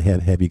excited to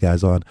have you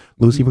guys on.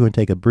 Lucy, we're going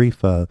to take a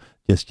brief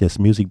just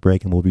music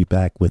break, and we'll be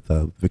back with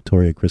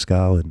Victoria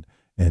Christgau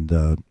and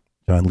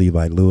John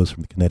Levi Lewis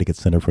from the Connecticut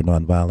Center for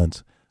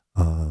Nonviolence.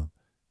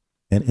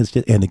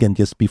 And again,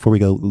 just before we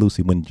go,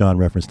 Lucy, when John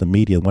referenced the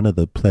media, one of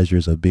the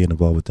pleasures of being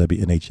involved with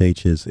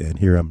WNHH is, and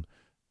here I'm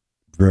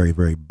very,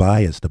 very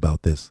biased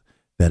about this,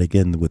 that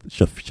again, with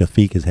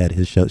Shafiq has had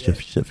his show.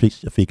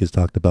 Shafiq has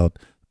talked about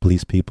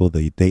police people,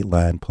 the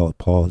Dateline,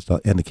 Paul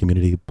and the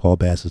community. Paul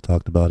Bass has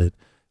talked about it.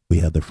 We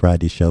have the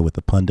Friday show with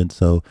the pundits.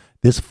 So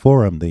this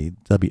forum, the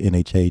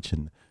WNHH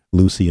and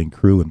Lucy and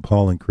crew and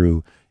Paul and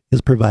crew, is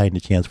providing a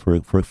chance for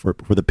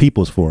the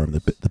People's Forum,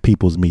 the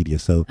People's Media.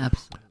 So,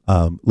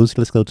 Lucy,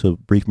 let's go to a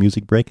brief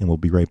music break, and we'll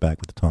be right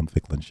back with the Tom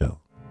Ficklin Show.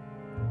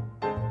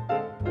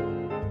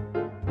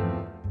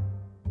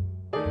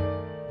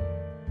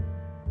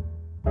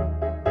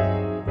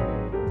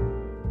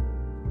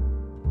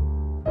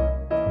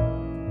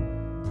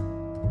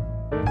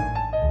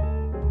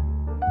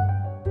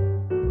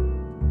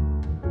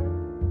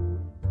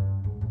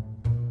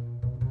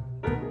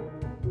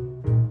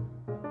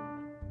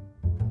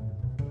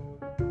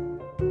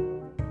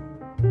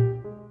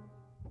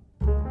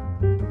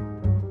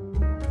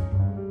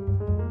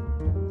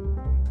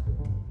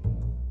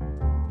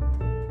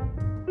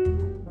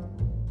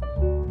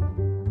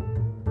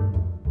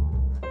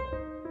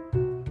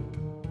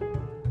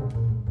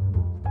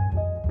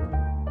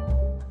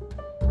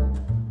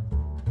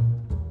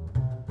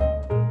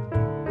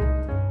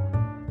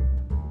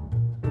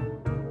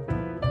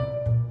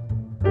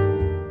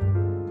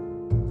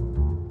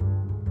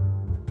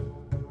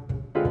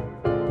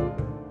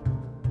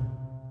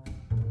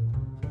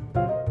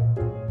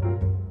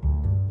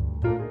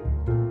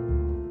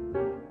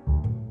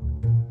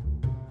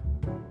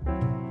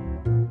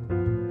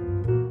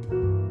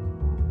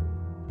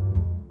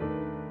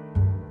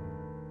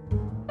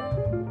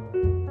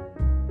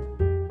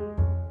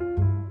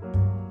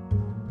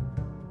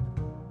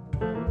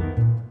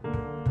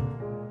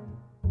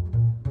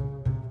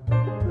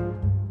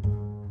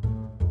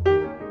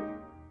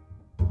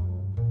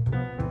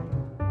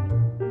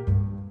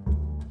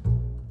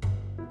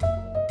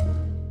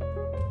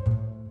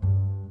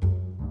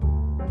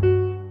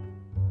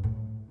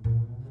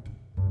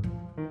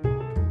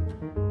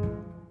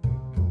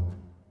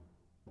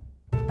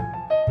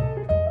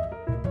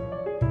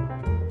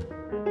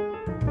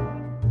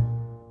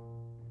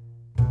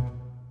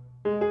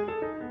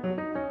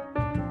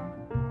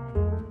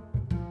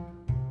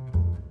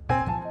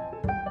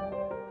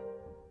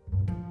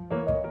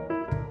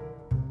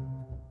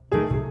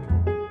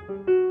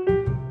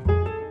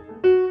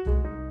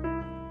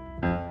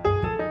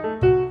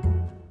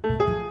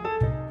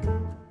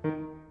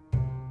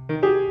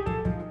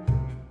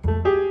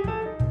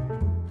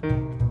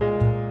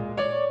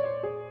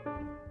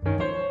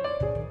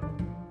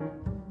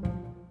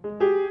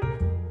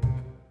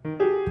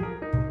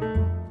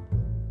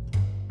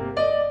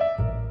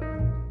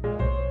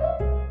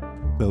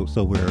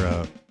 So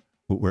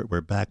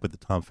we're back with the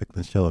Tom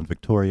Ficklin Show, and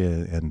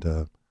Victoria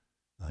and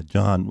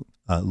John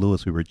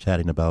Lewis. We were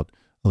chatting about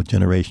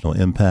generational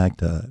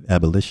impact,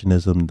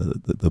 abolitionism,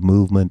 the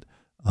movement,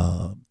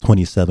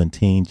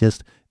 2017.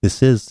 Just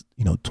this is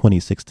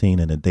 2016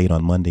 and a date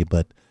on Monday,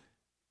 but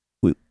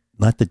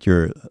not that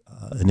your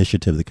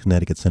initiative, the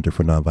Connecticut Center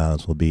for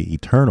Nonviolence, will be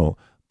eternal,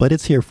 but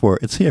it's here for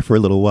a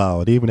little while.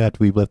 And even after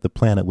we've left the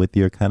planet, with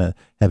your kind of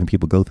having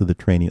people go through the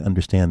training,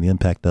 understand the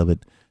impact of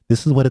it.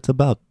 This is what it's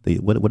about.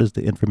 What is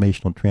the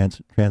informational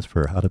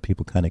transfer? How do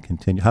people kind of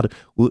continue?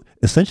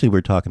 Essentially,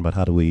 we're talking about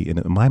how do we, in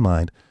my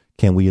mind,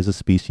 can we as a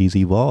species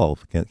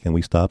evolve? Can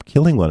we stop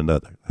killing one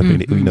another? I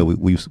mean,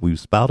 we've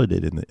spouted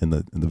it in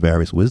the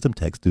various wisdom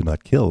texts, do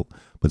not kill,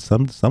 but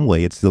some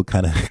way it still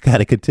kind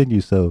of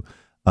continues. So,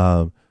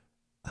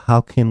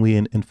 how can we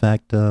in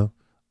fact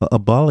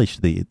abolish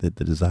the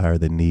desire,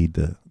 the need,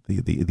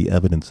 the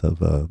evidence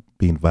of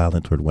being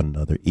violent toward one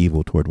another,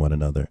 evil toward one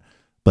another?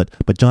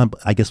 But John,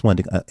 I guess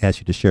wanted to ask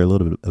you to share a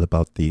little bit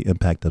about the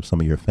impact of some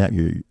of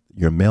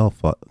your male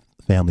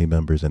family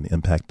members and the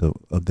impact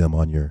of them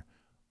on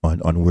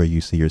on where you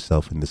see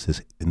yourself in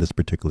this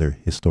particular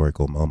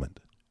historical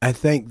moment. I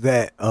think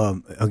that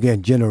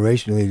again,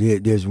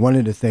 generationally, there's one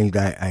of the things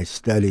that I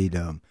studied.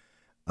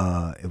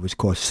 It was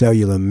called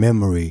cellular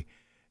memory,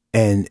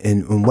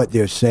 and what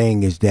they're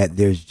saying is that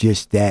there's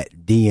just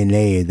that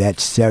DNA, that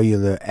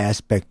cellular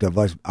aspect of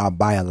us, our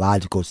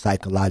biological,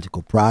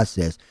 psychological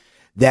process,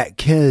 that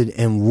could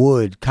and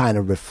would kind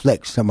of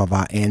reflect some of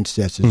our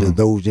ancestors or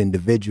those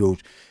individuals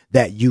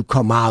that you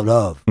come out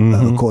of,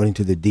 according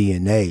to the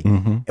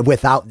DNA,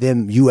 without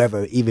them, you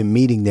ever even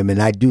meeting them.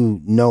 And I do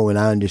know and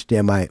I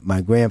understand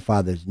my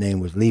grandfather's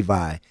name was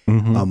Levi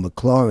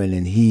McLaurin,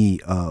 and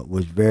he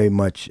was very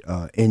much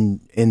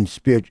in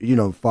spirit,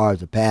 as far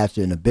as a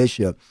pastor and a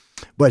bishop,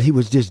 but he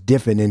was just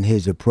different in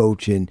his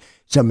approach and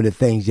some of the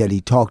things that he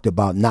talked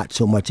about, not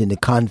so much in the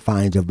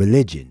confines of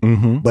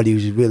religion, but he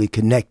was really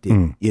connected,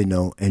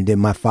 And then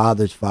my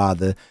father's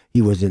father,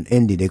 he was an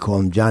Indian. They call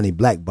him Johnny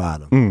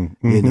Blackbottom,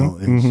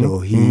 and so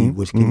he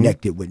was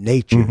connected with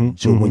nature.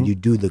 So when you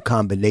do the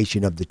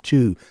combination of the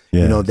two,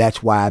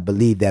 that's why I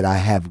believe that I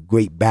have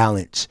great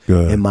balance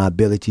in my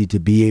ability to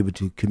be able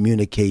to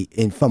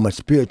communicate from a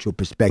spiritual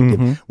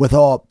perspective with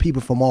all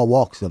people from all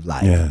walks of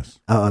life,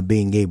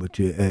 being able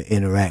to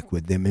interact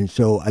with them. And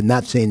so I'm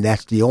not saying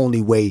that's the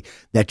only way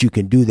that you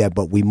can do that,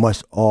 but we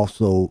must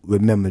also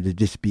remember to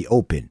just be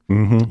open,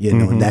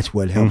 and that's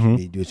what helps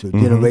me do. So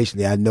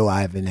generationally, I know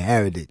I have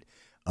inherited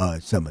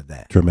some of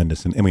that.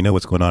 Tremendous. And we know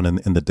what's going on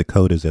in the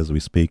Dakotas as we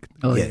speak.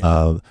 Oh, yes.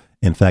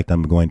 In fact,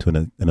 I'm going to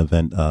an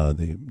event,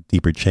 the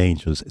Deeper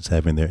Change is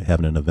having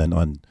an event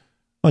on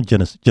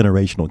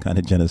generational kind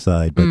of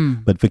genocide.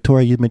 But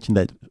Victoria, you mentioned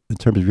that in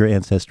terms of your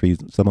ancestry,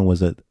 someone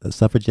was a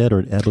suffragette or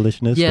an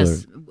abolitionist?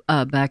 Yes.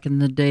 Back in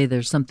the day,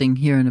 there's something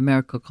here in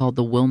America called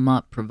the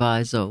Wilmot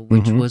Proviso,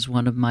 which was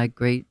one of my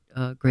great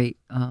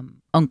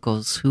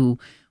uncles, who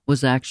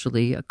was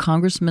actually a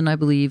congressman, I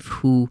believe,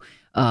 who,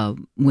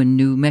 when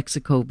New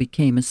Mexico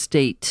became a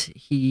state,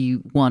 he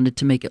wanted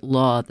to make it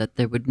law that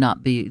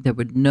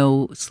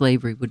no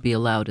slavery would be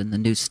allowed in the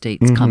new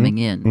states coming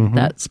in.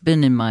 That's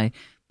been in my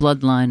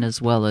bloodline,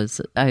 as well as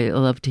I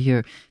love to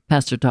hear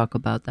Pastor talk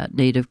about that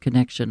Native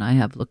connection. I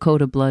have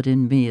Lakota blood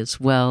in me as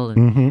well,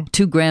 and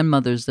two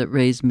grandmothers that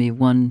raised me,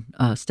 one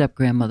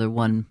step-grandmother,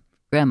 one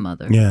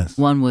grandmother. Yes.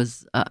 One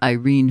was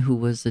Irene, who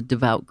was a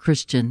devout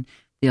Christian.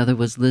 The other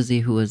was Lizzie,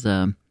 who was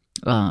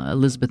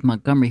Elizabeth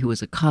Montgomery, who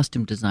was a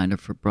costume designer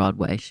for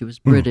Broadway. She was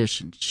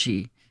British, and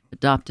she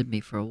adopted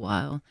me for a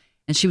while.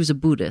 And she was a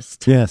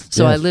Buddhist. Yes.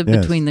 So I lived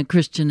between the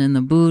Christian and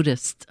the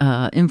Buddhist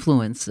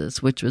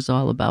influences, which was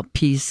all about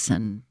peace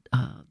and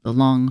the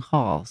long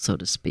haul, so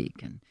to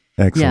speak. And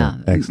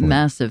excellent.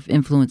 Massive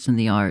influence in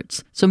the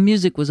arts. So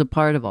music was a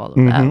part of all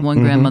of that. One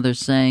grandmother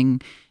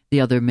sang, the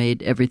other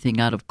made everything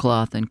out of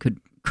cloth and could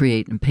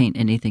create and paint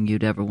anything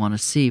you'd ever want to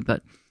see.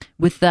 But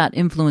with that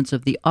influence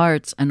of the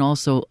arts, and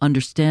also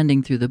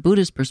understanding through the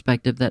Buddhist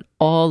perspective that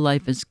all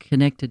life is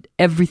connected,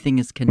 everything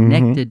is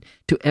connected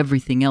to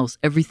everything else.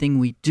 Everything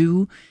we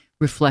do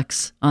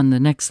reflects on the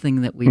next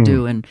thing that we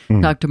do. And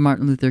Dr.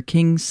 Martin Luther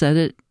King said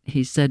it.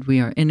 He said we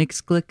are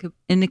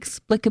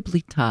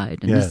inexplicably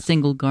tied in a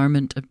single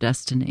garment of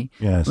destiny.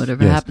 Yes.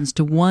 Whatever happens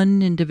to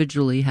one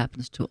individually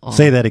happens to all.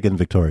 Say that again,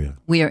 Victoria.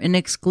 We are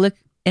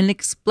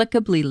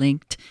inexplicably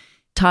linked,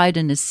 tied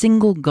in a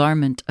single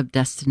garment of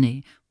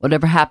destiny.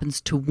 Whatever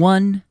happens to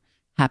one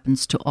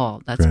happens to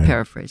all. That's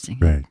paraphrasing.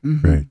 Great.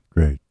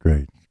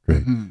 I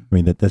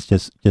mean, that's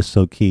just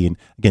so key. And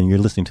again, you're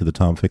listening to the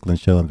Tom Ficklin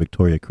Show, and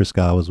Victoria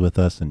Christgau is with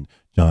us, and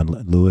John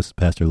Lewis,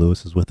 Pastor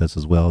Lewis, is with us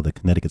as well, the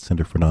Connecticut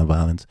Center for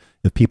Nonviolence.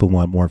 If people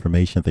want more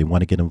information, if they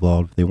want to get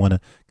involved, if they want to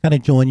kind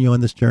of join you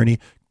on this journey,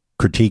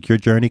 critique your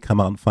journey,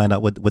 come out and find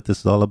out what this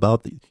is all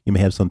about. You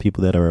may have some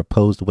people that are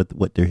opposed to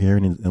what they're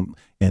hearing,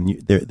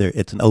 and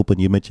it's an open.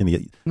 You mentioned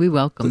we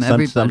welcome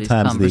everybody's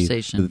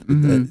conversation.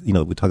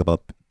 We talk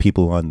about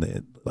people on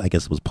the. I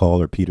guess it was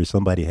Paul or Peter.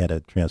 Somebody had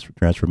a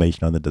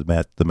transformation on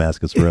the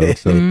Damascus Road,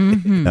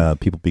 so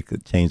people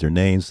could change their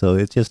names. So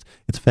it's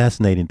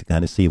fascinating to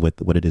kind of see what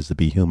it is to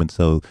be human.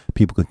 So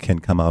people can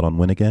come out on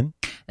when again?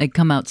 They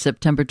come out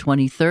September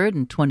 23rd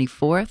and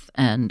 24th,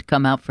 and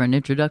come out for an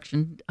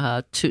introduction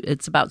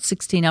it's about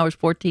 16 hours,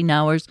 14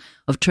 hours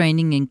of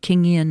training in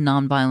Kingian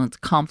Nonviolence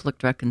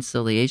conflict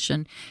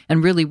reconciliation.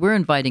 And really, we're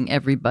inviting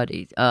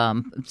everybody.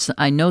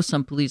 I know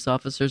some police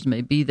officers may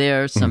be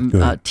there,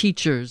 some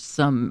teachers,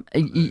 some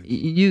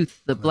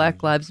youth, the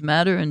Black Lives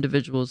Matter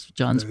individuals.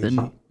 John's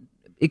been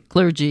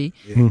clergy.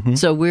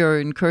 So we are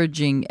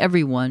encouraging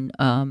everyone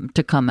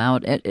to come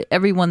out,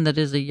 everyone that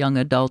is a young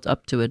adult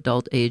up to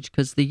adult age,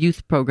 because the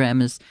youth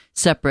program is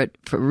separate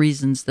for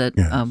reasons that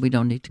we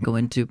don't need to go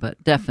into,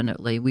 but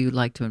definitely we would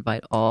like to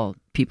invite all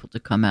people to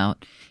come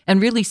out and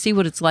really see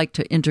what it's like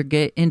to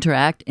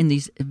interact in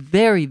these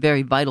very,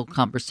 very vital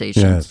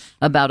conversations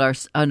about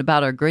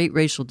our great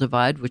racial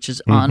divide, which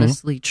is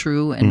honestly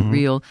true and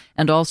real,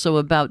 and also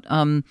about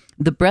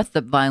the breadth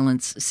of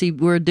violence. See,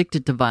 we're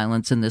addicted to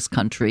violence in this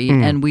country,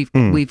 and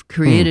we've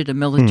created a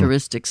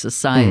militaristic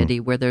society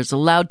where there's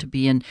allowed to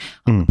be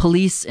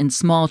police in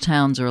small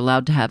towns are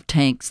allowed to have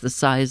tanks the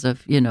size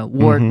of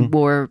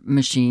war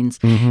machines,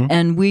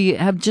 and we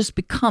have just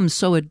become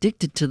so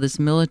addicted to this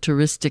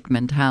militaristic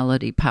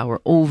mentality, power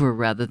over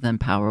rather than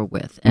power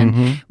with.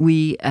 And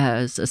we,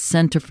 as a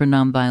Center for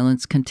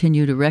Nonviolence,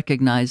 continue to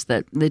recognize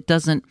that it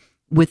doesn't,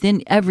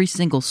 within every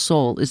single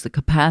soul is the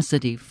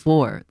capacity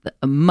for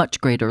a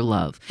much greater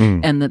love.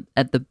 And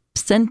at the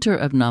center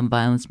of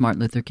nonviolence,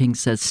 Martin Luther King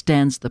says,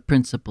 stands the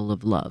principle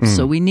of love.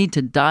 So we need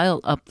to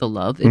dial up the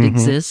love. It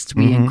exists.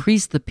 We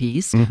increase the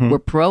peace. We're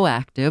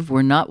proactive.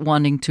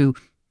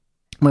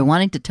 We're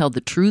wanting to tell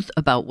the truth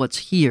about what's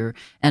here,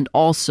 and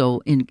also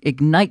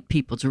ignite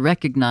people to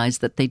recognize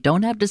that they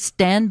don't have to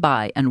stand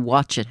by and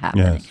watch it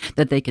happening,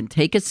 that they can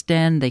take a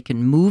stand, they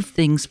can move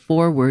things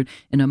forward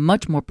in a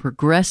much more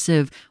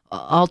progressive,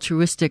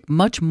 altruistic,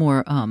 much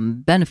more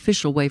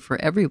beneficial way for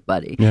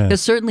everybody. Because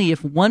certainly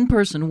if one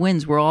person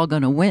wins, we're all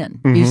going to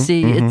win. You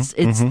see, it's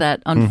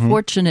that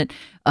unfortunate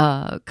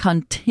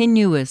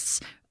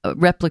continuous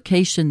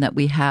replication that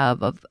we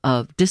have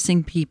of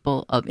dissing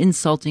people, of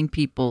insulting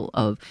people,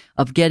 of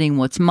getting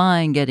what's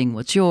mine, getting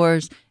what's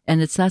yours,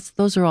 and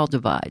those are all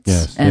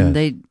divides,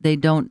 they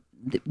don't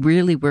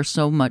really. We're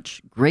so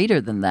much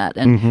greater than that,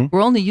 and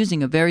we're only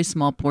using a very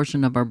small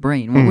portion of our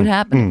brain. What would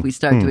happen if we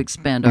start to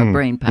expand our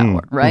brain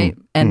power, right?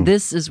 And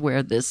this is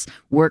where this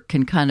work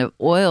can kind of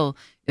oil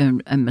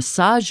and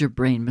massage your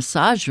brain,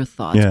 massage your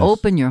thoughts,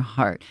 open your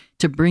heart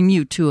to bring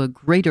you to a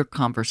greater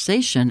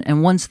conversation.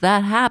 And once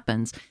that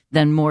happens,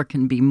 then more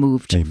can be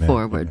moved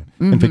forward.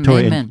 And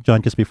Victoria, and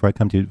John, just before I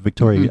come to you,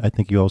 Victoria, I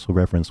think you also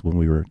referenced when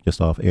we were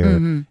just off air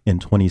in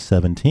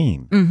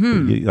 2017.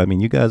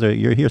 You guys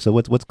you're here. So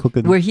what's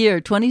cooking? We're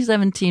here,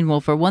 2017.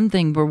 Well, for one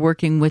thing, we're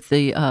working with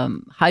the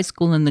high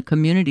school and the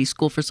community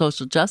school for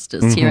social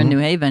justice here in New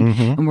Haven,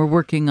 and we're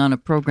working on a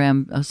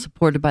program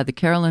supported by the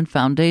Carolyn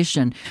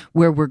Foundation,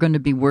 where we're going to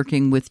be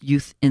working with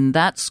youth in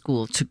that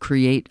school to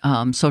create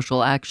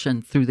social action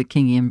through the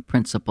Kingian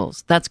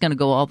principles. That's going to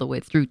go all the way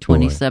through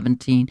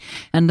 2017.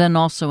 And then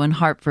also in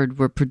Hartford,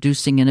 we're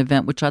producing an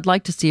event, which I'd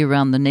like to see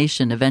around the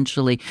nation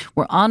eventually.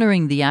 We're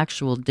honoring the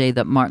actual day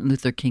that Martin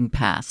Luther King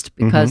passed,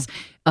 because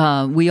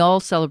we all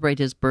celebrate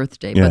his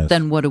birthday, but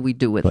then what do we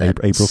do with it?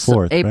 April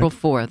 4th. April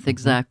 4th,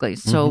 exactly.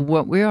 So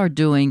what we are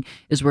doing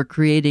is we're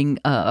creating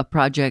a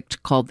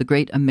project called the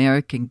Great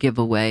American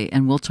Giveaway,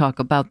 and we'll talk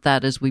about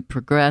that as we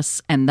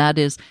progress. And that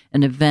is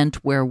an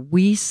event where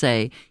we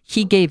say,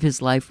 he gave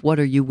his life, what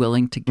are you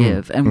willing to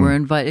give? And we're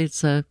invited.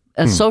 It's a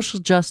social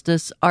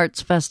justice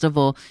arts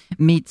festival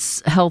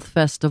meets health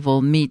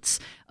festival meets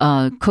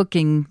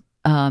cooking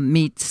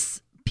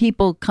meets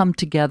people come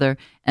together,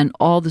 and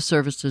all the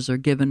services are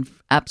given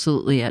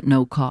absolutely at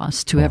no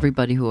cost to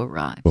everybody who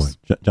arrives.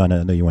 John,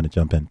 I know you want to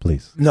jump in,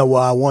 please. No,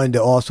 well, I wanted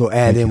to also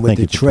add with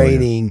the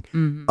training,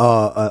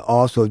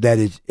 also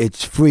that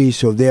it's free,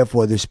 so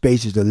therefore the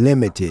spaces are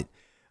limited.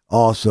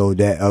 Also,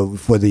 that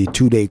for the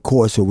 2-day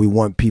course, so we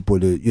want people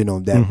to,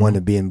 that want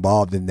to be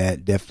involved in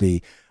that,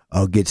 definitely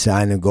get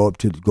signed and go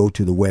to the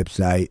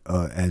website,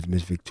 as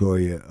Ms.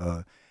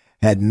 Victoria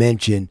had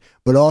mentioned.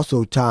 But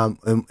also, Tom,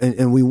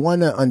 and we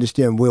want to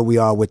understand where we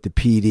are with the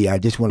PD. I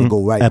just want to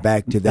go right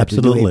back to that.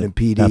 Absolutely. The New Haven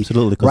PD.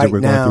 Absolutely, because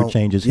we're going through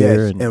changes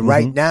here. And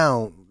right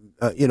now,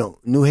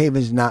 New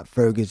Haven's not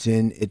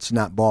Ferguson. It's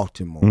not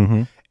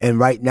Baltimore. And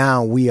right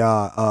now, we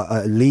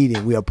are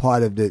leading. We are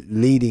part of the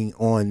leading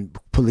on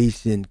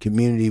police and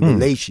community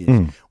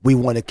relations. We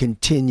want to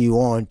continue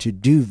on to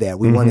do that.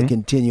 We want to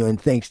continue,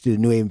 and thanks to the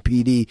New Haven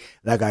PD,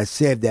 like I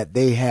said, that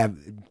they have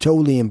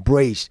totally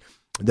embraced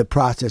the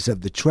process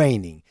of the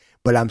training.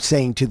 But I'm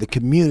saying to the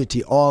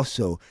community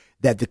also,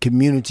 that the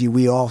community,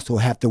 we also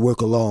have to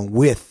work along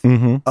with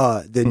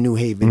the New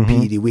Haven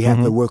PD. We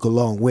have to work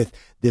along with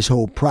this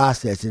whole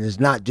process. And it's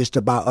not just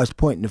about us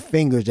pointing the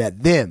fingers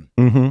at them.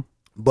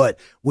 But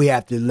we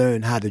have to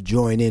learn how to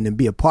join in and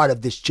be a part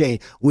of this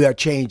change. We are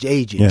change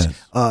agents.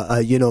 Yes.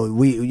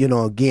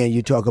 Again,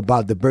 you talk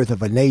about the birth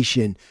of a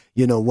nation.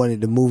 One of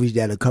the movies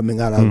that are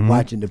coming out, I was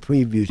watching the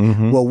previews.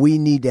 Well, we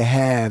need to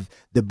have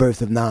the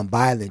birth of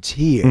nonviolence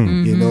here.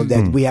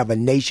 That we have a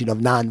nation of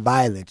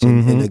nonviolence.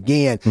 And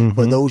again,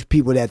 for those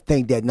people that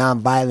think that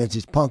nonviolence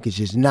is punkish,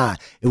 it's not.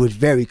 It was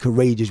very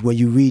courageous. When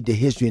you read the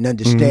history and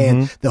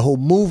understand the whole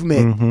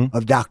movement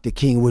of Dr.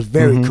 King was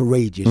very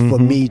courageous for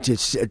me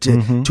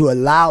to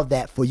allow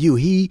that for you.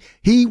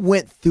 He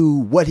went through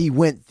what he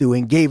went through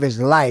and gave his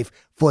life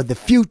for the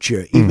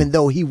future, even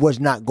though he was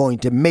not going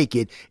to make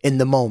it in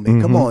the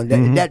moment. Come on,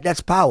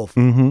 that's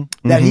powerful.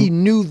 That he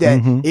knew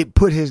that it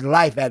put his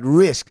life at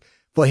risk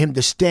for him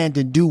to stand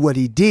and do what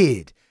he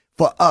did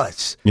for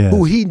us,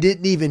 who he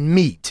didn't even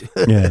meet.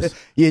 Yes.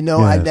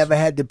 I never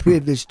had the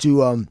privilege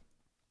to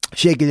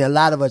shake it. A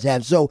lot of us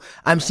have. So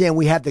I'm saying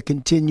we have to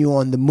continue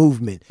on the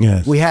movement.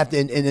 Yes. We have to,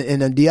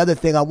 and the other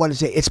thing I want to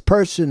say, it's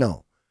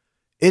personal.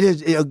 It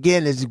is,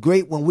 again, it's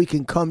great when we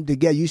can come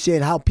together. You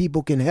said how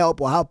people can help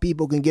or how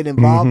people can get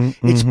involved.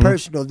 It's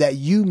personal, that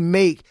you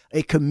make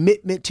a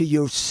commitment to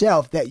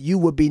yourself that you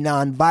will be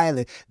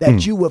nonviolent,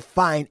 that you will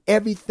find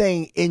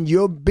everything in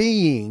your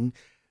being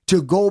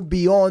to go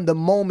beyond the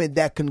moment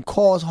that can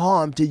cause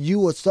harm to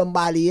you or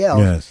somebody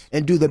else,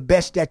 and do the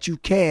best that you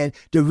can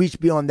to reach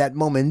beyond that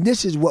moment. And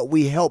this is what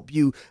we help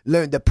you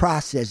learn the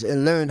process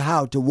and learn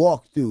how to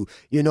walk through,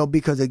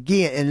 because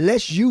again,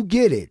 unless you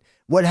get it,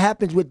 what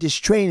happens with this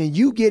training,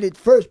 you get it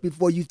first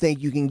before you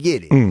think you can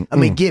get it.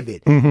 Give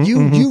it.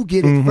 You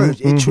get it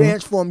first. It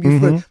transforms you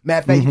first. Matter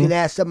of fact, you can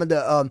ask some of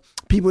the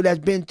people that's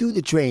been through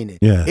the training.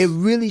 Yes. It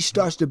really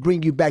starts to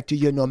bring you back to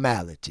your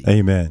normality.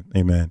 Amen.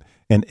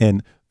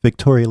 And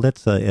Victoria,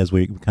 let's as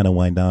we kind of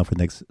wind down for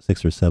the next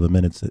 6 or 7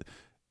 minutes,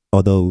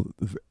 although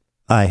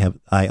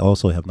I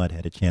also have not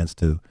had a chance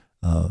to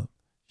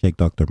shake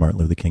Dr. Martin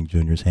Luther King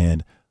Jr.'s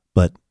hand,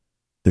 but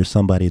there's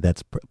somebody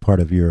that's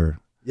part of your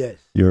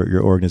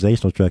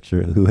organizational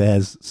structure who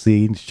has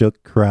seen,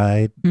 shook,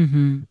 cried,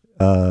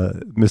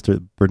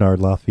 Mr. Bernard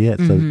Lafayette.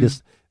 So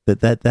just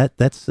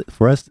that's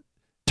for us in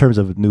terms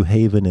of New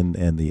Haven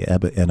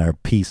and our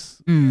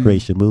peace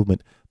creation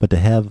movement. But to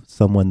have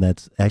someone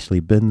that's actually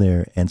been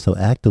there and so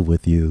active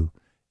with you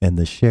and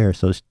the share.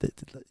 So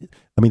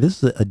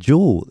this is a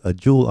jewel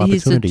opportunity.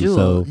 He's a jewel.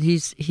 So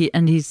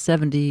he's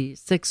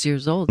 76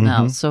 years old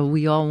now. So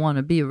we all want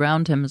to be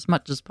around him as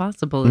much as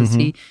possible as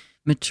he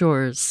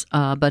matures,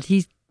 but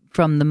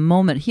from the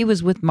moment he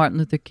was with Martin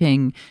Luther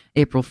King,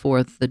 April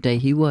 4th, the day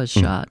he was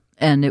shot,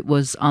 and it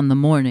was on the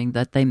morning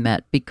that they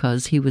met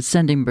because he was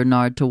sending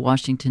Bernard to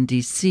Washington,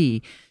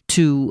 D.C.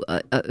 to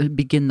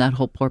begin that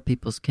whole Poor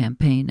People's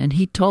Campaign. And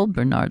he told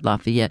Bernard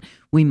Lafayette,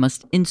 we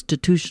must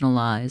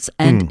institutionalize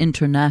and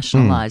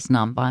internationalize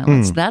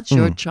nonviolence. That's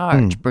your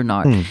charge,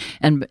 Bernard.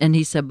 And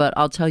he said, but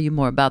I'll tell you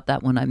more about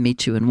that when I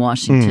meet you in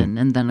Washington.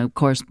 And then, of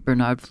course,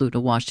 Bernard flew to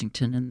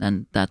Washington, and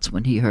then that's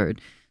when he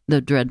heard the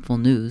dreadful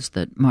news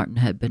that Martin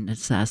had been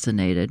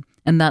assassinated.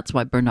 And that's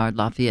why Bernard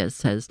Lafayette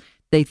says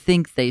they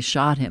think they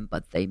shot him,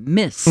 but they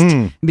missed,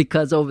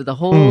 because over the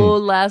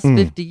whole last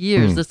 50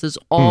 years, this is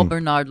all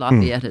Bernard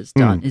Lafayette has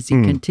done, is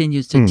he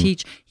continues to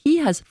teach. He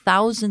has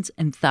thousands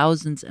and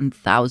thousands and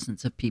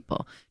thousands of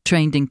people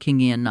trained in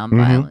Kingian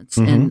Nonviolence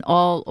and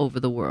all over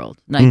the world.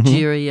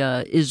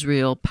 Nigeria,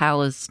 Israel,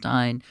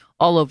 Palestine,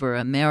 all over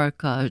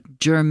America,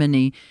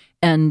 Germany.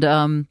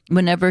 And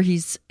whenever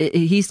he's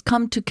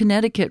come to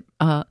Connecticut,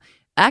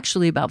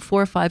 actually about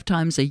 4 or 5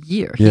 times a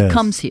year, he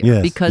comes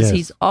here because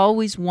he's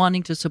always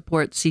wanting to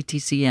support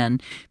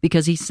CTCN,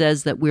 because he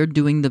says that we're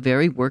doing the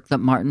very work that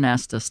Martin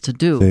asked us to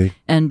do. See?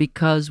 And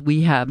because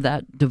we have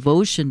that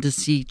devotion to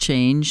see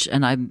change.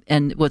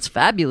 And what's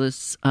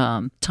fabulous,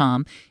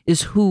 Tom,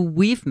 is who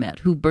we've met,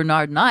 who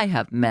Bernard and I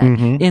have met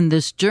in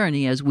this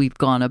journey as we've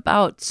gone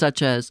about,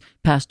 such as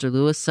Pastor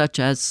Lewis, such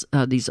as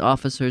these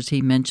officers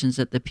he mentions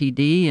at the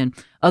PD, and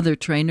other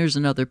trainers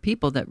and other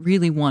people that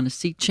really want to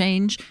see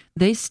change.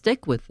 They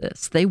stick with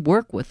this. They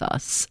work with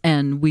us,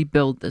 and we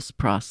build this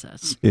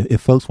process.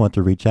 If folks want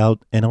to reach out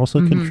and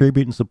also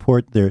contribute and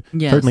support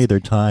certainly their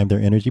time, their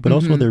energy, but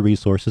also their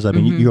resources. I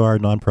mean, you are a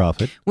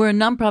nonprofit. We're a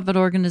nonprofit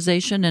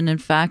organization, and in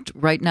fact,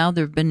 right now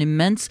there have been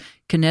immense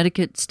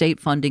Connecticut state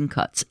funding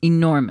cuts,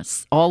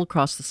 enormous, all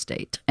across the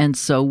state. And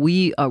so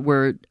we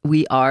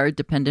are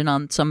dependent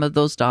on some of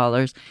those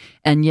dollars,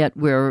 and yet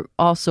we're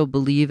also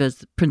believe,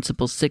 as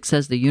Principle 6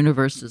 says, the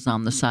universe is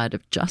on the side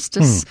of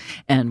justice,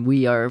 and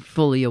we are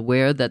fully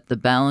aware that the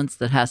balance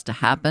that has to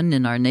happen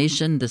in our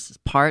nation, this is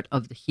part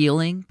of the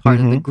healing, part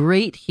of the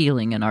great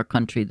healing in our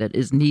country that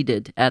is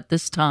needed at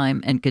this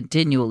time and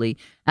continually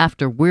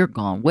after we're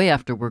gone, way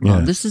after we're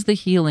gone. This is the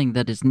healing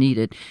that is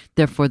needed.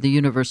 Therefore, the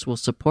universe will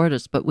support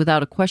us. But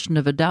without a question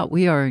of a doubt,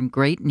 we are in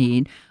great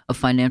need of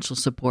financial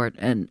support,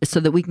 and so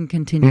that we can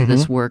continue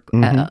this work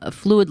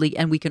fluidly,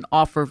 and we can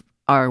offer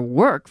our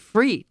work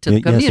free to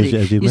the community.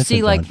 As you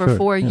see, like John, for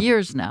 4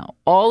 years now,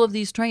 all of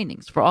these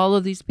trainings for all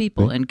of these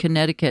people in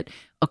Connecticut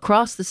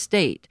across the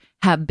state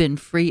have been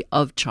free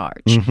of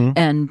charge,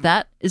 and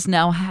that is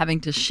now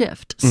having to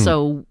shift.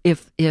 So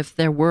if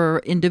there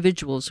were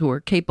individuals who are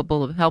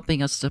capable of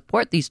helping us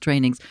support these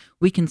trainings,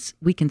 we can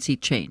see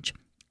change.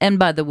 And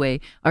by the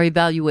way, our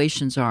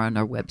evaluations are on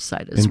our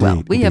website as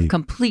well. We have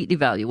complete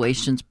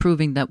evaluations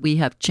proving that we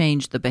have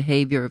changed the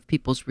behavior of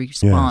people's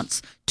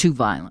response to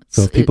violence.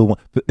 So if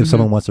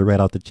someone wants to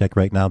write out the check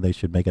right now, they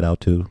should make it out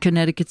to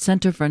Connecticut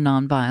Center for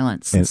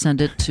Nonviolence and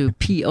send it to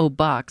P.O.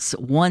 Box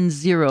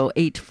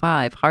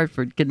 1085,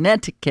 Hartford,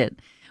 Connecticut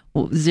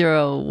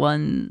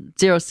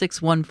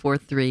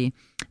 06143.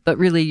 But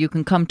really, you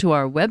can come to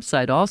our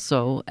website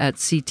also at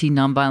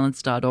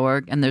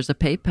ctnonviolence.org, and there's a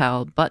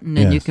PayPal button,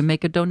 and you can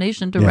make a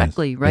donation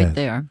directly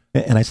there.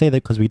 And I say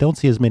that because we don't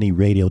see as many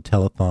radio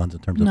telethons in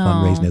terms of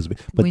fundraising as we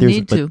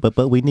need to.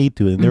 But we need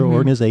to, and there are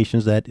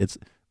organizations that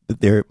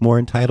they're more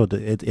entitled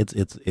to.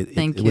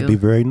 It would be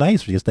very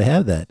nice just to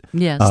have that.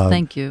 Yes,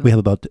 thank you. We have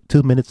about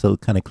 2 minutes, so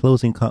kind of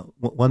closing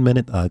 1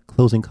 minute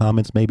closing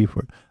comments maybe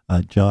for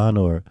John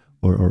or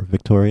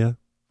Victoria.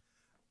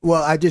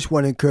 Well, I just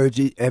want to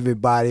encourage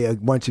everybody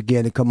once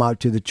again to come out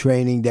to the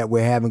training that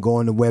we're having. Go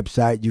on the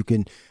website. You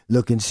can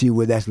look and see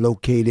where that's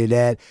located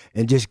at,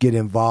 and just get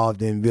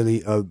involved in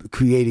really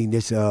creating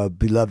this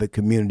beloved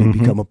community,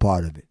 become a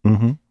part of it.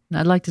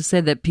 I'd like to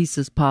say that peace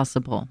is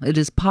possible. It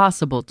is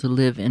possible to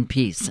live in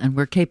peace, and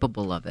we're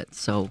capable of it.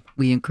 So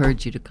we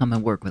encourage you to come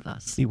and work with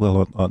us.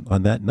 Well,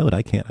 on that note,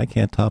 I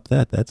can't top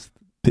that. That's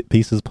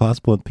peace is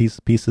possible, and peace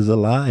is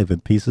alive,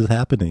 and peace is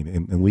happening,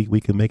 and we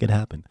can make it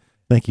happen.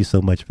 Thank you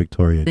so much,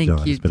 Victoria and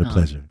John. It's been a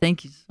pleasure.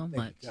 Thank you so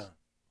much.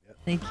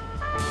 Thank you.